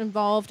be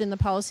involved in the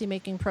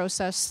policymaking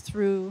process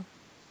through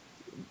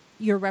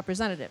your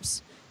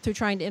representatives, through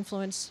trying to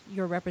influence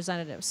your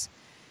representatives.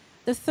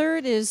 The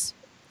third is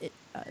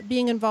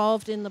being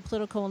involved in the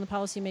political and the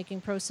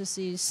policymaking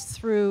processes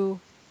through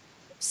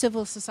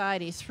civil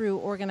society, through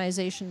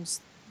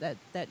organizations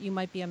that you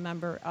might be a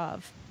member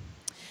of.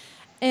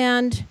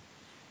 And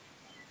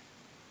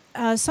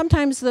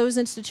sometimes those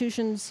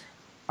institutions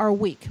are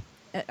weak,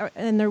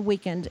 and they're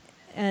weakened.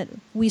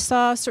 And we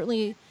saw,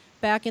 certainly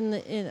back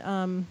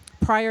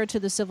prior to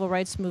the Civil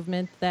Rights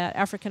Movement, that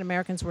African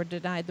Americans were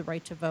denied the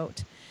right to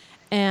vote.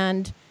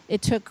 And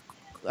it took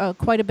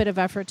quite a bit of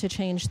effort to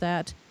change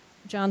that.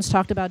 John's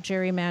talked about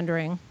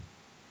gerrymandering.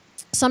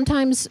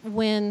 Sometimes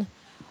when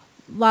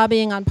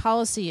lobbying on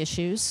policy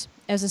issues,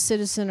 as a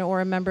citizen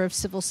or a member of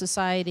civil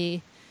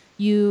society,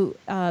 you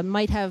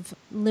might have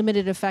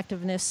limited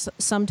effectiveness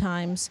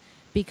sometimes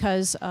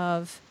because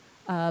of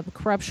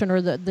corruption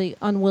or the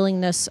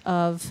unwillingness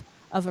of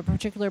a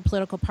particular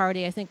political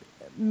party. I think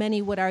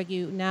many would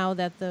argue now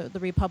that the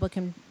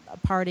Republican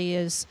Party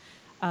is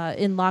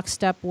in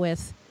lockstep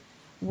with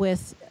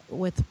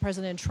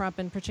President Trump,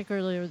 and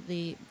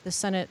particularly the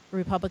Senate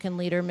Republican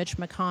leader, Mitch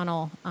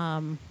McConnell,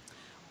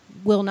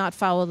 will not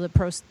follow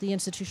the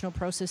institutional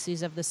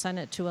processes of the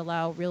Senate to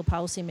allow real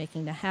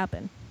policymaking to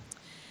happen.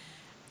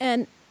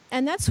 And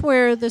that's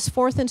where this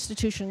 4th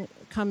institution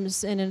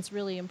comes in, and it's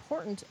really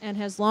important and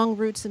has long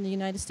roots in the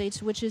United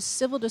States, which is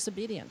civil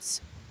disobedience,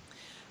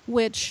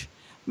 which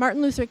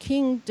Martin Luther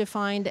King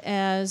defined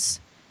as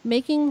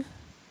making,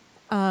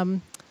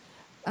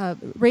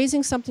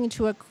 raising something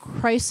to a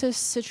crisis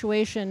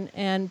situation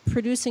and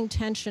producing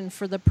tension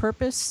for the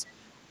purpose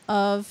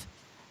of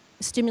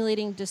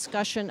stimulating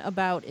discussion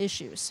about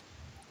issues.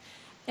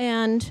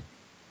 And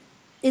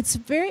it's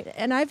very,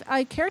 and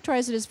I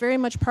characterize it as very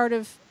much part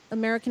of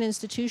American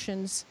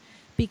institutions,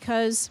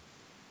 because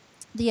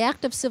the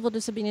act of civil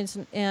disobedience,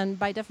 and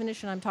by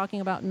definition I'm talking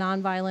about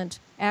nonviolent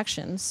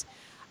actions,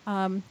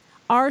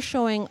 are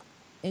showing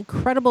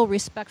incredible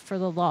respect for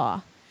the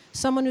law.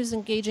 Someone who's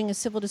engaging in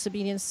civil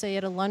disobedience, say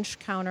at a lunch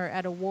counter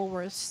at a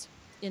Woolworths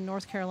in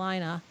North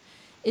Carolina,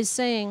 is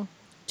saying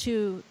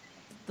to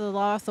the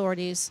law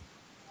authorities,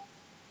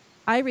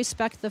 I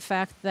respect the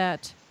fact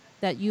that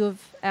you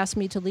have asked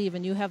me to leave,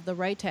 and you have the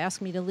right to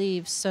ask me to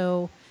leave,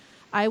 so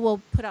I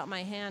will put out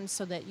my hand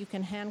so that you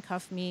can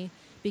handcuff me,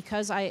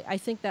 because I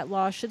think that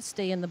law should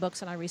stay in the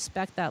books, and I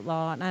respect that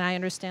law, and I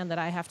understand that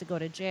I have to go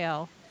to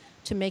jail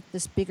to make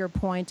this bigger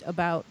point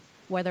about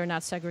whether or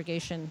not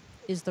segregation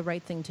is the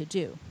right thing to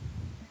do.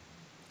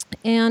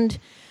 And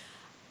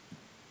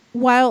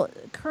while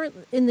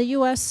in the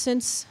U.S.,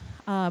 since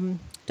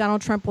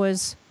Donald Trump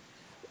was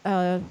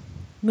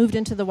moved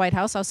into the White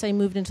House, I'll say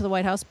moved into the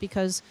White House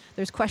because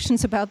there's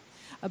questions about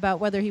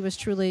whether he was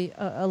truly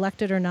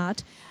elected or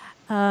not.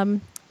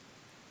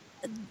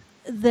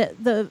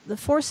 The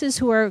forces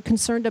who are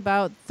concerned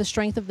about the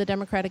strength of the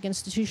democratic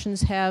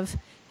institutions have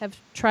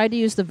tried to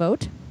use the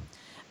vote,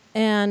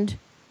 and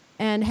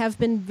have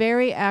been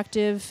very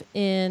active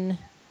in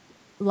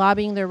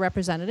lobbying their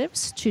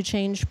representatives to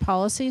change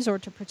policies or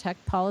to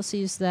protect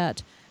policies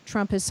that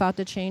Trump has sought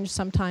to change,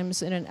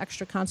 sometimes in an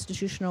extra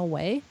constitutional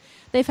way.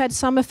 They've had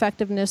some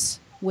effectiveness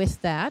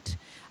with that,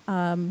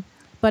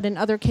 but in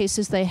other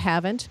cases they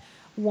haven't.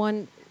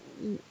 One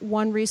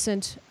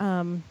recent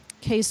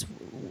case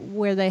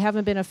where they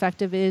haven't been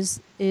effective is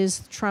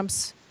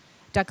Trump's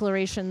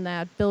declaration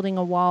that building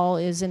a wall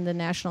is in the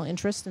national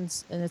interest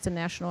and it's a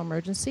national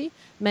emergency.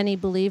 Many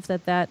believe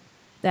that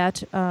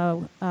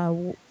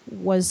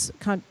was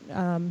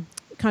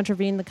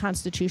contravened the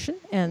Constitution,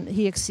 and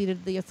he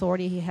exceeded the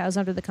authority he has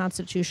under the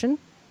Constitution.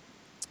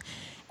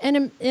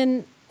 And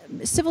in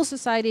civil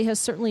society has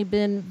certainly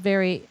been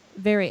very,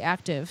 very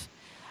active.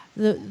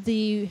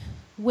 The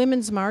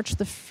Women's March,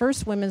 the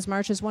first Women's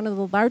March, is one of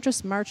the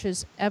largest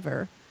marches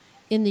ever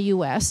in the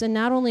U.S. And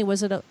not only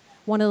was it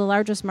one of the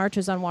largest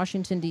marches on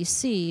Washington,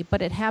 D.C.,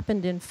 but it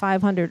happened in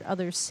 500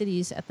 other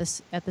cities at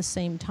the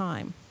same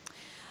time.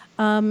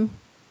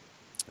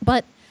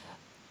 But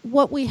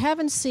what we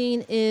haven't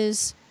seen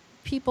is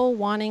people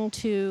wanting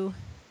to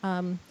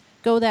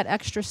go that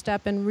extra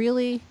step and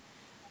really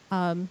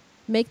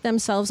make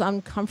themselves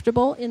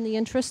uncomfortable in the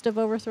interest of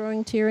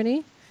overthrowing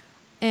tyranny,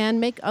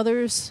 and make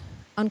others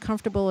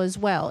uncomfortable as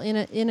well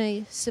in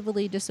a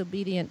civilly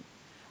disobedient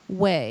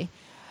way.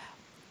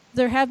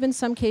 There have been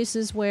some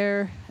cases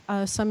where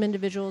some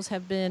individuals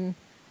have been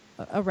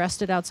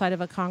arrested outside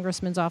of a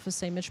congressman's office,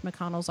 say Mitch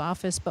McConnell's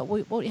office, but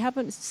what we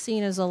haven't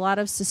seen is a lot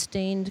of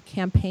sustained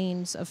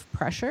campaigns of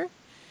pressure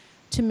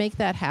to make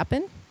that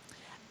happen.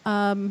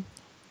 But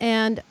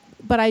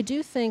I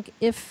do think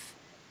if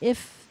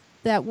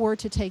that were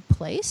to take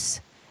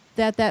place,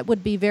 that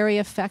would be very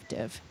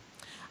effective.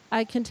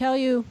 I can tell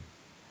you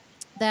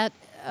that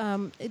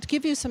to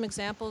give you some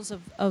examples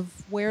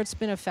of where it's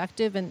been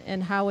effective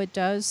and how it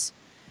does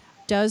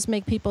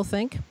make people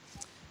think.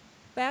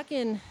 Back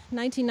in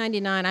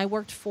 1999, I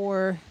worked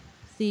for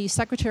the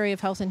Secretary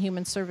of Health and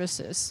Human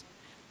Services,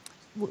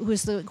 who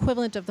is the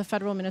equivalent of the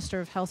Federal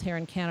Minister of Health here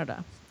in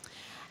Canada.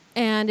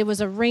 And it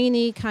was a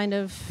rainy, kind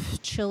of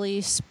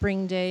chilly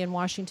spring day in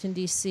Washington,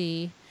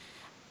 D.C.,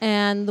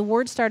 and the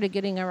word started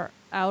getting out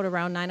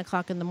around 9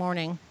 o'clock in the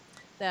morning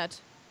that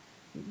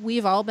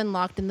we've all been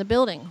locked in the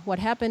building. What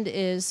happened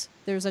is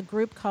there's a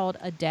group called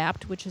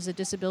ADAPT, which is a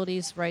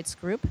disabilities rights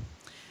group,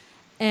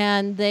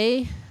 and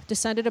they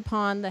descended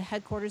upon the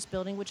headquarters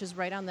building, which is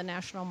right on the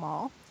National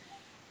Mall,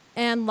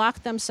 and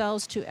locked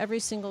themselves to every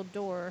single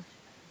door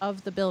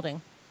of the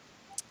building.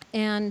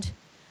 And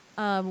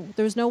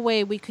there was no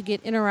way we could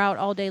get in or out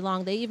all day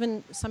long. They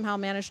even somehow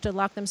managed to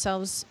lock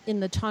themselves in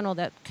the tunnel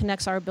that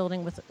connects our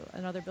building with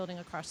another building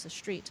across the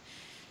street.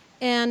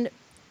 And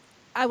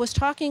I was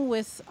talking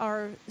with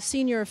our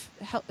senior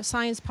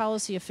science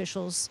policy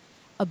officials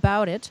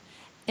about it,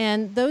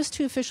 and those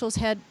two officials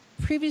had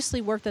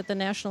previously worked at the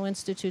National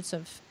Institutes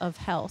of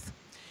Health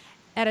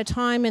at a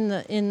time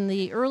in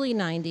the early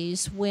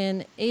 90s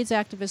when AIDS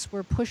activists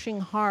were pushing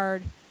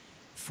hard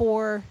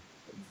for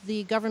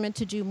the government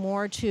to do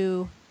more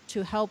to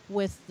help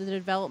with the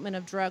development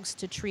of drugs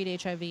to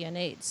treat HIV and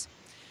AIDS.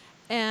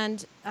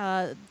 And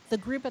the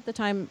group at the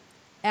time,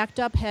 ACT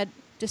UP, had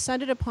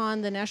descended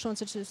upon the National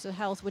Institutes of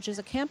Health, which is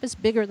a campus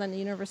bigger than the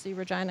University of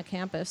Regina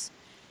campus,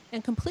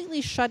 and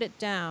completely shut it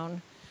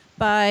down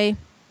by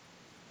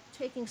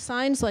taking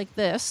signs like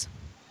this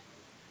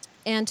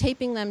and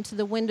taping them to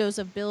the windows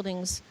of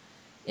buildings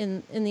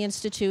in the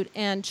institute,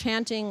 and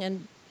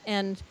chanting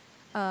and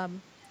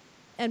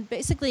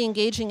basically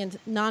engaging in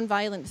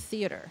nonviolent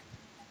theater.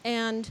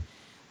 And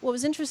what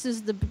was interesting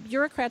is the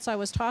bureaucrats I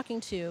was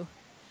talking to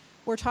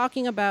were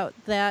talking about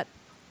that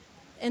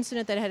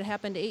incident that had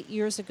happened 8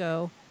 years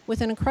ago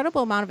with an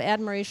incredible amount of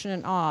admiration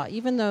and awe,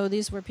 even though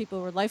these were people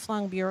who were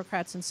lifelong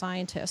bureaucrats and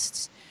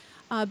scientists,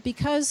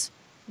 because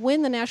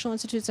when the National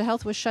Institutes of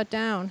Health was shut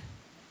down,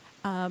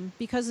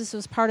 because this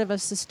was part of a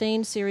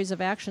sustained series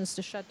of actions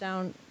to shut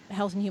down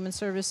Health and Human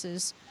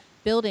Services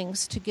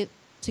buildings to get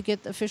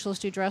the officials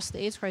to address the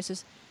AIDS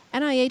crisis,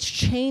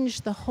 NIH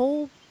changed the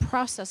whole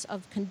process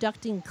of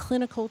conducting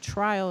clinical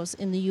trials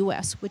in the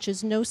U.S., which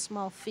is no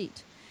small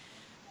feat.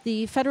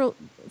 The Federal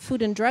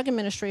Food and Drug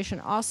Administration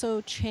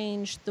also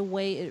changed the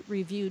way it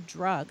reviewed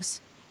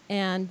drugs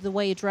and the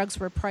way drugs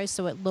were priced,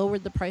 so it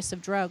lowered the price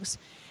of drugs.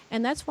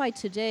 And that's why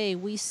today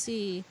we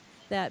see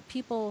that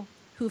people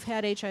who've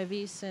had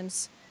HIV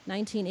since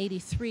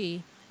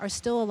 1983 are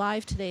still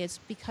alive today. It's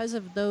because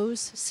of those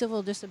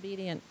civil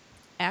disobedient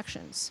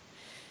actions.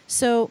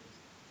 So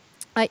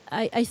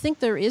I think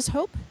there is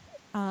hope.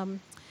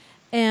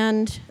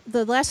 And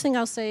the last thing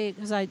I'll say,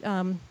 because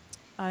I'm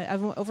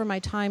over my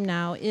time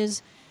now,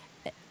 is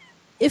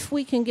if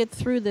we can get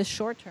through this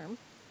short term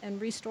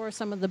and restore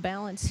some of the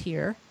balance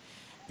here,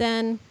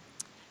 then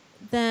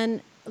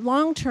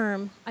long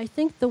term, I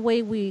think the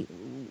way we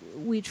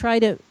try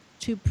to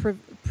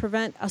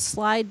prevent a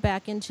slide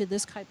back into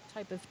this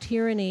type of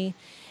tyranny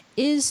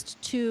is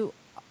to,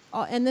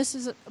 and this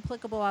is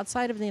applicable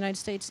outside of the United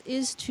States,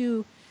 is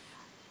to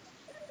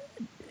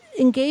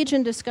engage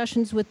in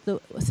discussions with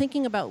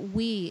thinking about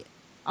we,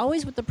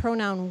 always with the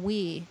pronoun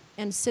we,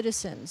 and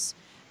citizens,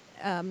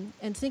 and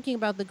thinking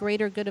about the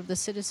greater good of the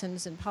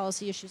citizens and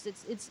policy issues.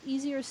 It's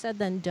easier said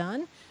than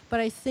done, but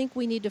I think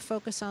we need to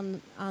focus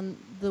on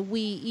the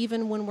we,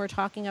 even when we're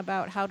talking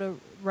about how to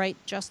write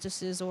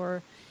justices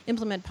or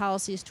implement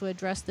policies to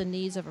address the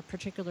needs of a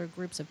particular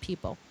groups of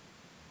people.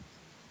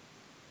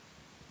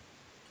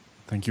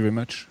 Thank you very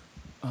much.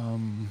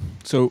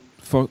 So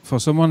for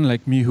someone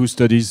like me who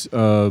studies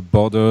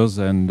borders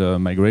and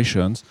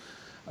migrations,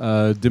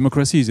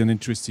 democracy is an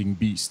interesting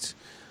beast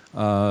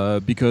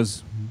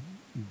because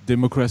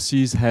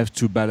democracies have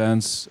to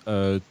balance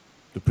the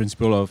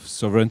principle of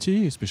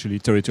sovereignty, especially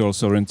territorial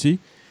sovereignty,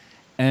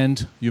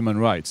 and human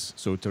rights.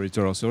 So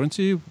territorial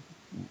sovereignty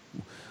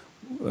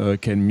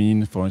can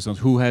mean, for instance,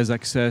 who has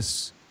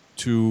access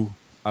to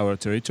our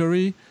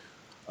territory,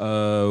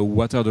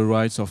 what are the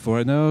rights of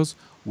foreigners,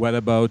 what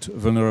about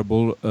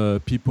vulnerable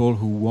people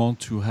who want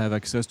to have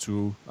access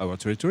to our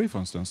territory, for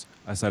instance,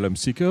 asylum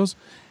seekers,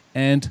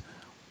 and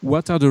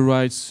what are the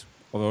rights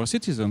of our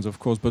citizens, of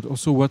course, but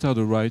also what are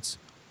the rights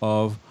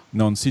of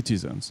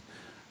non-citizens.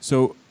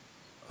 So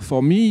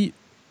for me,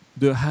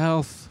 the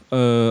health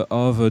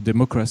of a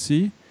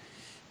democracy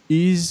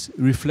is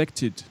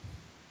reflected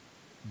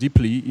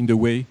deeply in the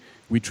way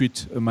we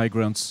treat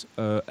migrants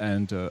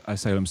and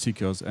asylum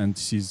seekers, and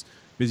this is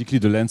basically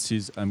the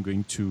lenses I'm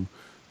going to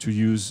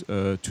use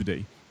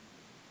today.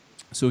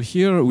 So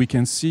here we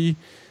can see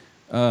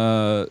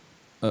a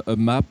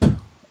map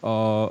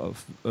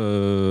of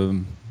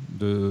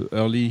the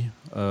early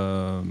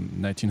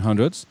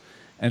 1900s,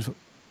 and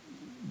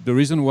the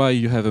reason why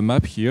you have a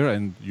map here,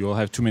 and you'll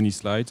have too many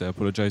slides, I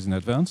apologize in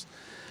advance,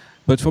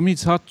 but for me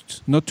it's hard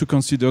not to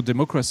consider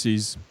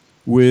democracies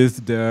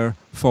with their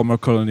former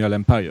colonial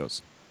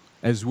empires,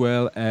 as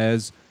well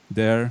as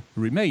their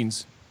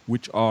remains,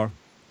 which are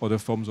other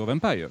forms of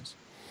empires.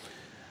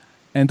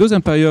 And those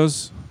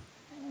empires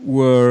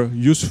were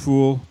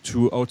useful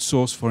to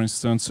outsource, for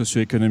instance,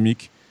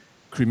 socioeconomic,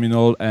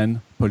 criminal, and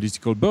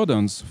political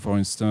burdens. For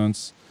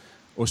instance,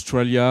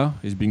 Australia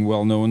is being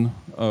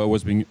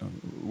was being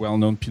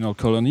well-known penal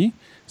colony,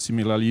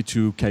 similarly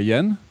to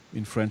Cayenne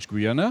in French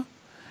Guiana.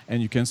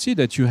 And you can see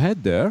that you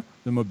had there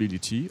the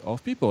mobility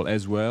of people,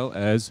 as well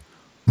as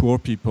poor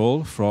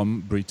people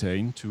from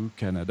Britain to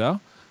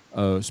Canada,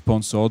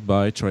 sponsored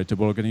by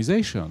charitable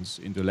organizations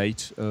in the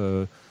late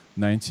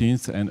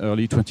 19th and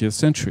early 20th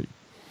century.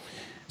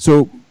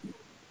 So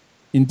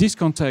in this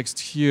context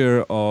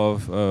here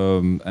of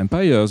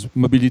empires,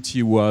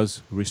 mobility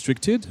was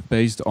restricted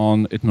based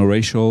on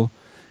ethno-racial,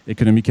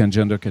 economic and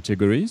gender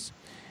categories,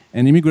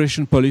 and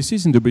immigration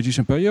policies in the British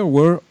Empire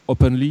were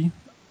openly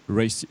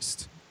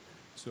racist.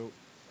 So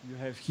you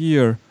have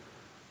here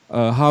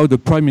how the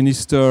Prime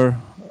Minister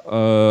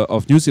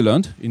of New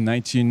Zealand in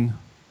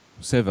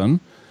 1907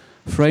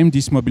 framed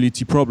this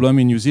mobility problem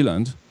in New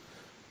Zealand,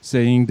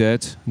 saying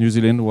that New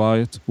Zealand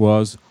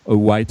was a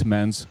white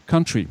man's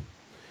country.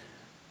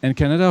 And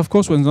Canada, of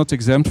course, was not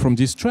exempt from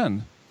this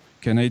trend.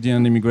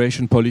 Canadian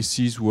immigration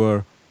policies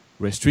were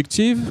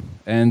restrictive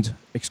and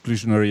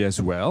exclusionary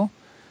as well.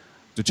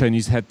 The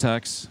Chinese head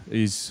tax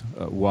is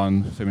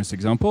one famous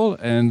example,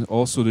 and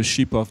also the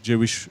ship of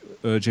Jewish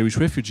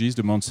refugees,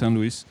 the Mount St.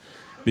 Louis,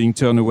 being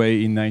turned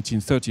away in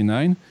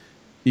 1939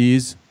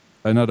 is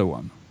another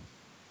one.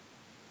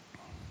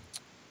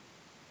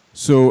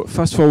 So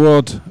fast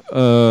forward,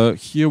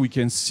 here we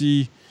can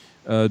see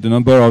the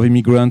number of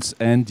immigrants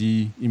and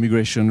the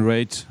immigration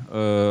rate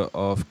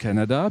of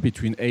Canada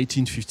between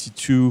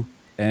 1852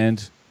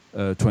 and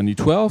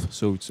 2012.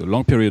 So it's a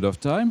long period of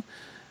time.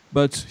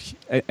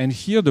 And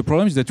here the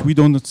problem is that we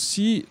don't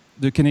see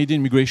the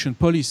Canadian immigration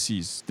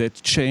policies that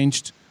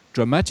changed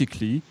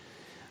dramatically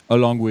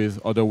along with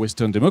other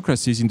Western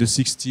democracies in the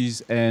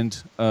 60s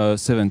and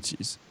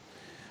 70s.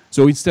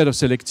 So instead of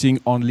selecting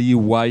only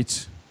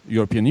white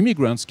European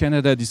immigrants,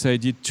 Canada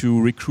decided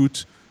to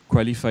recruit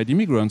qualified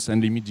immigrants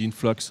and limit the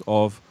influx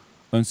of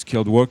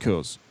unskilled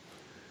workers.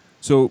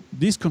 So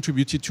this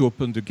contributed to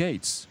open the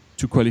gates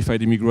to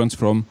qualified immigrants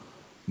from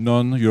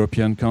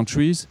non-European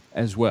countries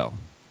as well.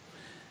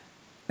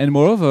 And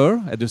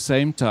moreover, at the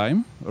same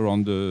time,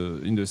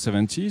 in the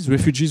 70s,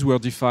 refugees were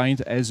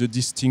defined as a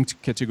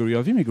distinct category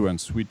of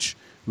immigrants, which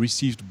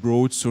received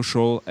broad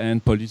social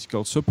and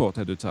political support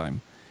at the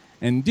time.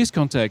 And in this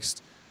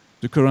context,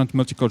 the current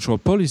multicultural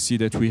policy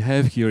that we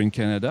have here in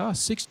Canada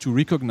seeks to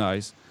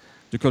recognize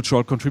the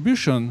cultural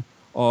contribution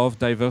of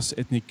diverse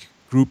ethnic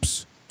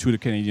groups to the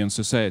Canadian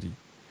society.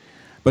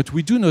 But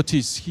we do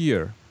notice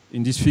here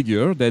in this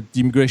figure that the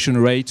immigration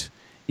rate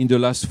in the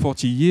last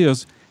 40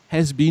 years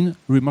has been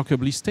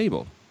remarkably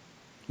stable,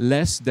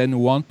 less than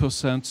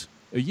 1%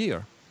 a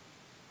year,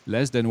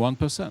 less than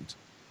 1%.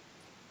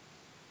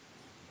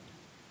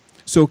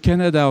 So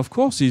Canada, of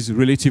course, is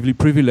relatively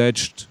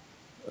privileged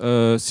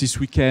since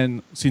we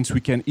can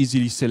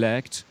easily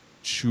select,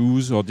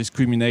 choose, or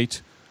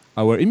discriminate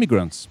our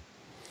immigrants.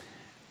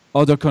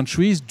 Other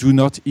countries do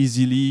not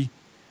easily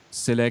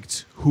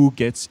select who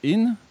gets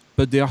in,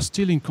 but they are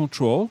still in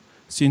control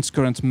since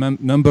current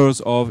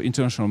numbers of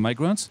international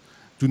migrants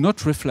do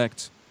not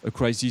reflect a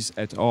crisis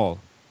at all.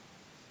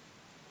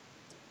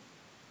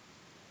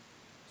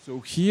 So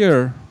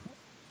here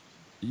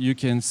you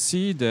can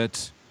see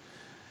that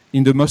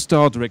in the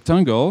mustard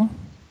rectangle,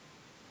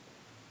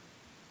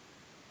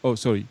 oh,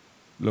 sorry,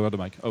 lower the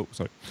mic. Oh,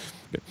 sorry.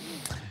 Okay.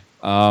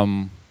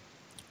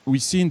 We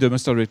see in the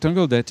mustard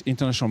rectangle that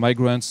international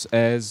migrants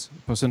as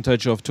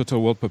percentage of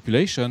total world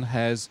population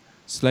has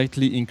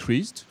slightly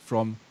increased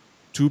from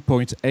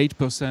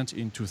 2.8%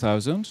 in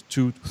 2000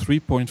 to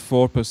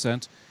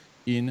 3.4%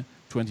 in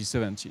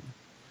 2017.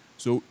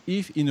 So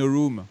if in a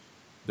room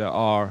there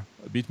are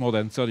a bit more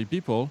than 30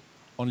 people,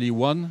 only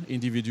one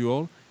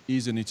individual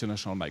is an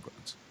international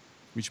migrant,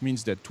 which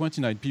means that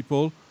 29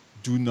 people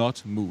do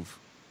not move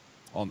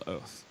on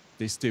Earth.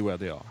 They stay where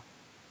they are.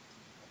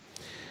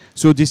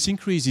 So this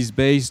increase is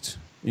based,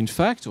 in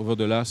fact, over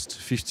the last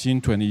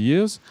 15, 20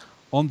 years,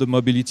 on the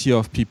mobility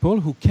of people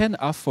who can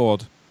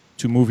afford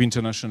to move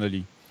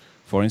internationally.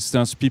 For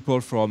instance, people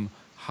from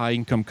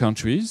high-income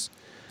countries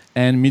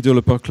and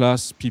middle-upper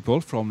class people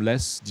from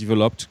less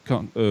developed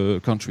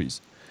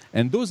countries.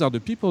 And those are the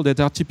people that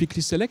are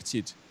typically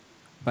selected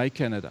by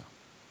Canada.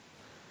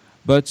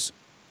 But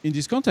in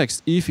this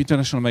context, if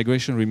international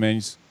migration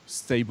remains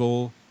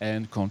stable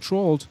and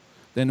controlled,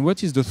 then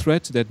what is the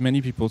threat that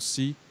many people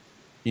see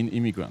in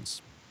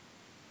immigrants?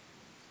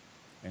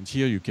 And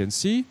here you can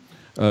see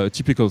a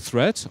typical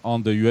threat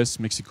on the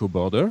US-Mexico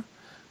border,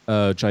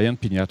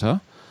 giant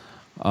piñata.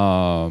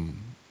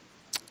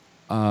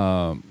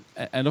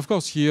 And of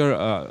course here,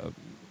 I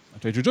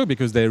try to joke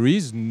because there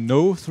is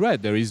no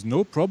threat, there is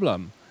no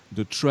problem.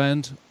 The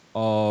trend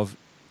of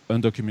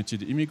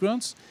undocumented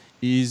immigrants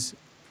is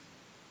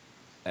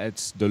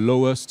at the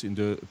lowest in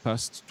the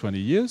past 20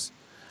 years,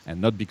 and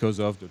not because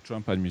of the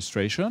Trump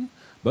administration,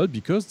 but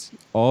because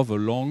of a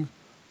long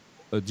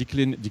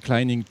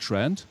declining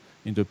trend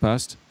in the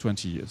past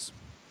 20 years.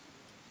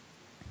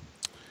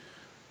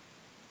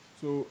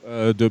 So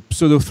the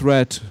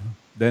pseudo-threat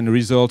then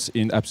results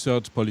in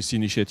absurd policy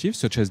initiatives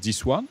such as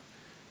this one,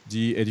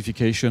 the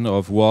edification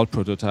of wall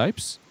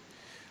prototypes,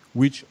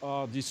 which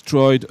are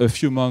destroyed a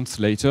few months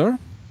later.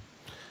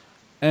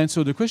 And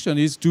so the question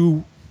is,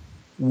 do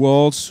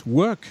walls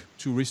work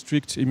to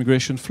restrict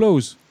immigration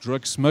flows,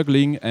 drug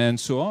smuggling, and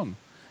so on?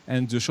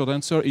 And the short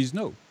answer is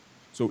no.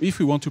 So if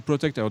we want to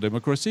protect our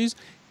democracies,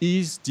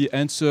 is the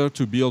answer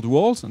to build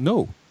walls?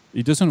 No,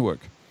 it doesn't work.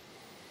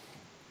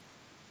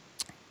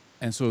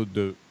 And so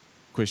the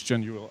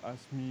question you will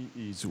ask me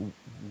is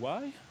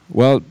why?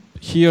 Well,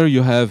 here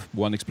you have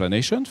one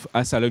explanation.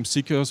 Asylum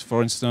seekers,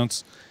 for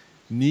instance,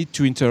 need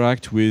to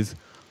interact with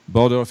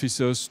border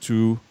officers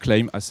to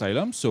claim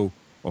asylum. So,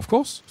 of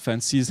course,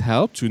 fences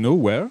help to know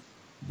where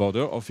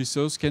border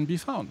officers can be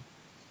found.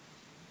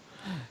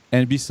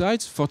 And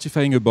besides,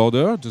 fortifying a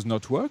border does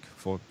not work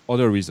for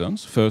other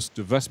reasons. First,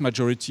 the vast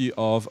majority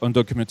of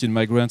undocumented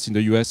migrants in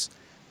the US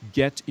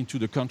get into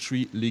the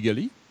country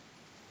legally,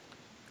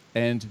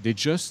 and they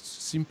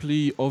just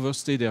simply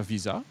overstay their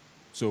visa.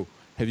 So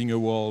having a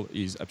wall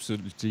is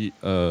absolutely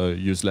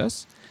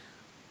useless.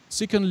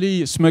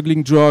 Secondly,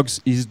 smuggling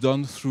drugs is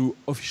done through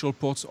official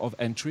ports of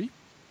entry.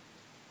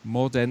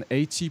 More than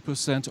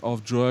 80%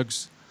 of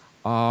drugs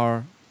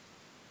are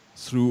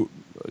through,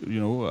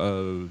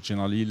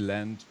 generally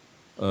land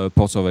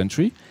ports of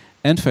entry.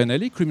 And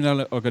finally,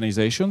 criminal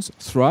organizations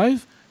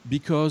thrive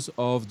because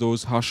of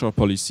those harsher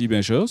policy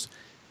measures.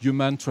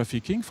 Human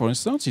trafficking, for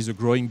instance, is a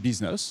growing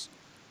business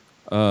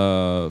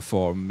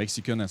for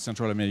Mexican and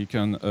Central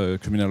American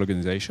criminal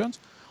organizations,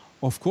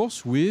 of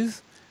course,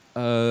 with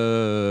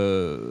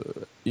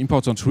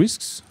important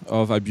risks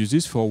of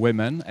abuses for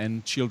women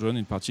and children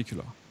in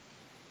particular.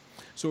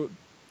 So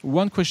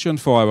one question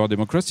for our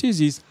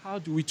democracies is, how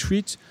do we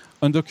treat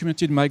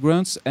undocumented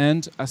migrants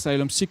and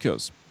asylum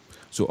seekers?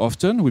 So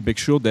often we make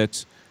sure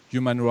that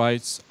human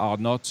rights are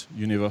not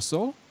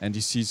universal, and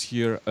this is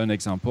here an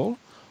example.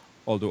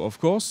 Although, of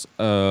course,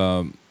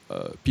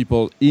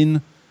 people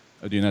in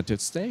the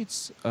United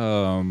States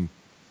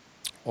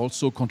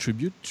also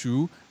contribute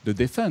to the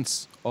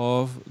defense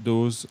of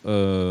those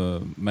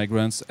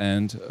migrants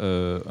and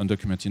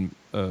undocumented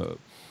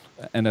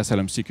and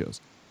asylum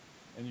seekers.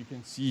 And you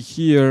can see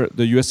here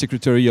the US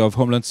Secretary of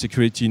Homeland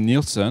Security,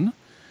 Nielsen,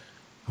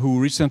 who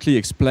recently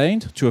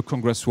explained to a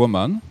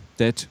congresswoman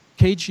that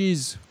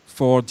cages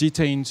for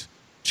detained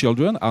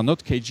children are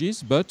not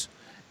cages, but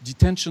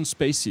detention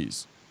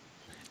spaces.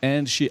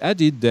 And she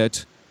added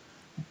that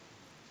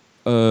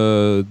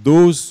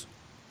those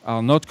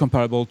are not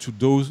comparable to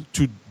those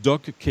to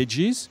dog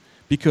cages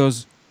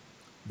because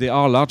they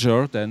are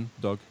larger than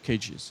dog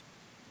cages.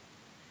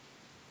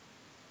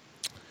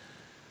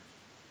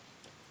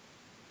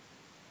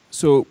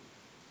 So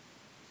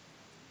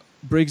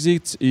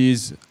Brexit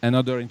is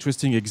another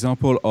interesting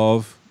example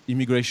of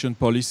immigration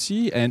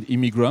policy and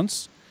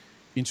immigrants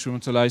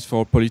instrumentalized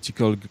for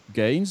political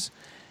gains.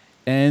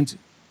 And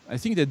I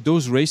think that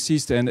those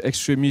racist and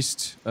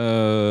extremist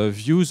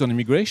views on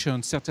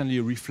immigration certainly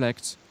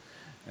reflect,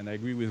 and I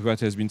agree with what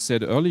has been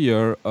said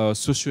earlier,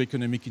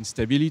 socioeconomic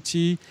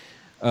instability,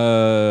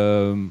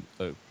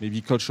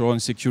 maybe cultural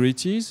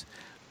insecurities,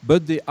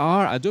 but they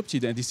are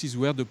adopted, and this is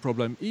where the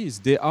problem is,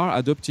 they are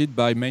adopted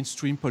by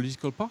mainstream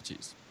political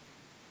parties.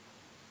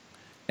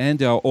 And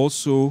they are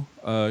also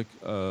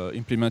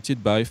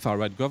implemented by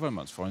far-right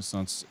governments, for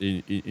instance,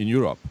 in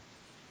Europe.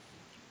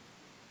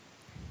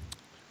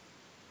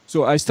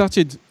 So I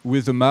started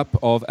with a map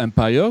of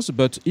empires,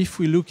 but if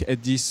we look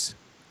at this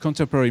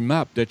contemporary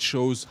map that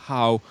shows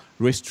how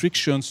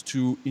restrictions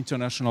to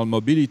international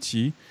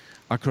mobility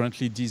are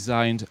currently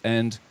designed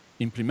and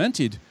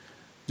implemented,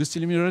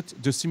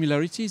 the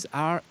similarities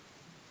are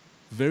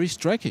very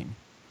striking.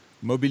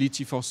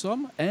 Mobility for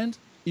some and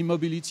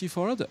immobility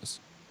for others.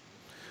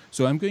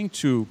 So I'm going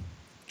to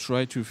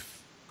try to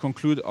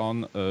conclude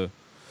on a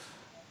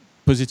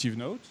positive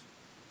note.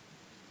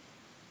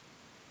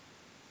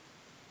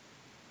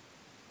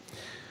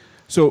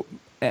 So,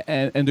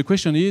 and the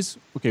question is,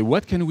 okay,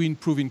 what can we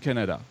improve in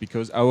Canada?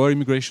 Because our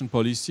immigration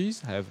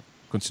policies have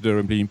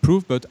considerably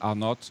improved, but are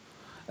not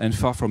and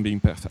far from being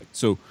perfect.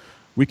 So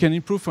we can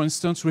improve, for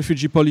instance,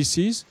 refugee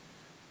policies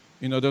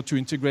in order to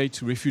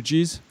integrate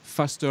refugees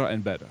faster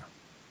and better.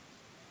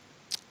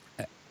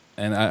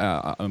 And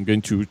I'm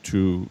going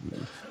to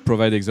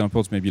provide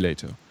examples maybe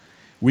later.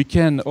 We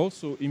can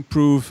also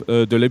improve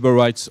the labor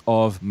rights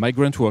of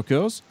migrant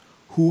workers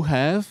who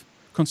have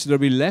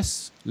considerably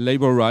less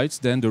labor rights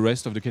than the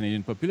rest of the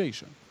Canadian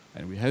population.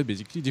 And we have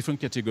basically different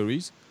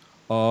categories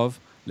of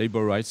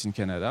labor rights in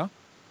Canada.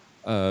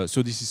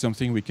 So this is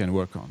something we can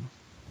work on.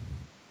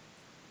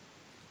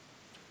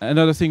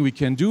 Another thing we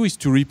can do is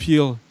to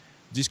repeal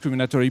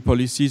discriminatory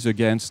policies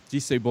against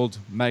disabled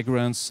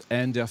migrants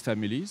and their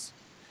families.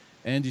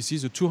 And this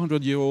is a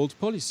 200-year-old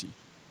policy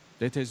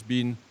that has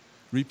been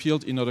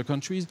repealed in other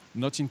countries,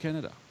 not in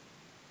Canada.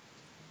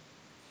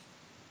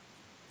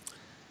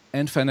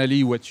 And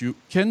finally, what you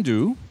can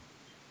do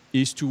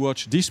is to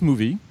watch this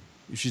movie,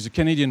 which is a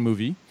Canadian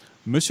movie,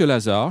 Monsieur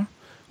Lazare,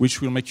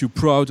 which will make you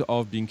proud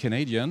of being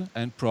Canadian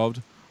and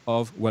proud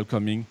of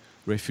welcoming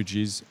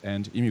refugees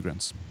and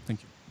immigrants.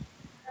 Thank you.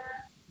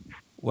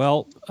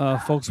 Well,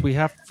 folks, we've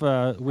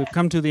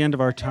come to the end of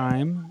our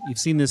time. You've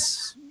seen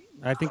this.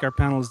 I think our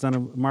panel has done a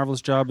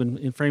marvelous job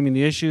in framing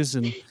the issues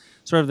and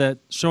sort of that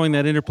showing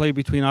that interplay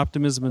between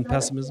optimism and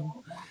pessimism.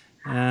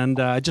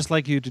 And I'd just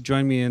like you to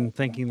join me in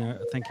thanking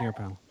our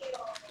panel.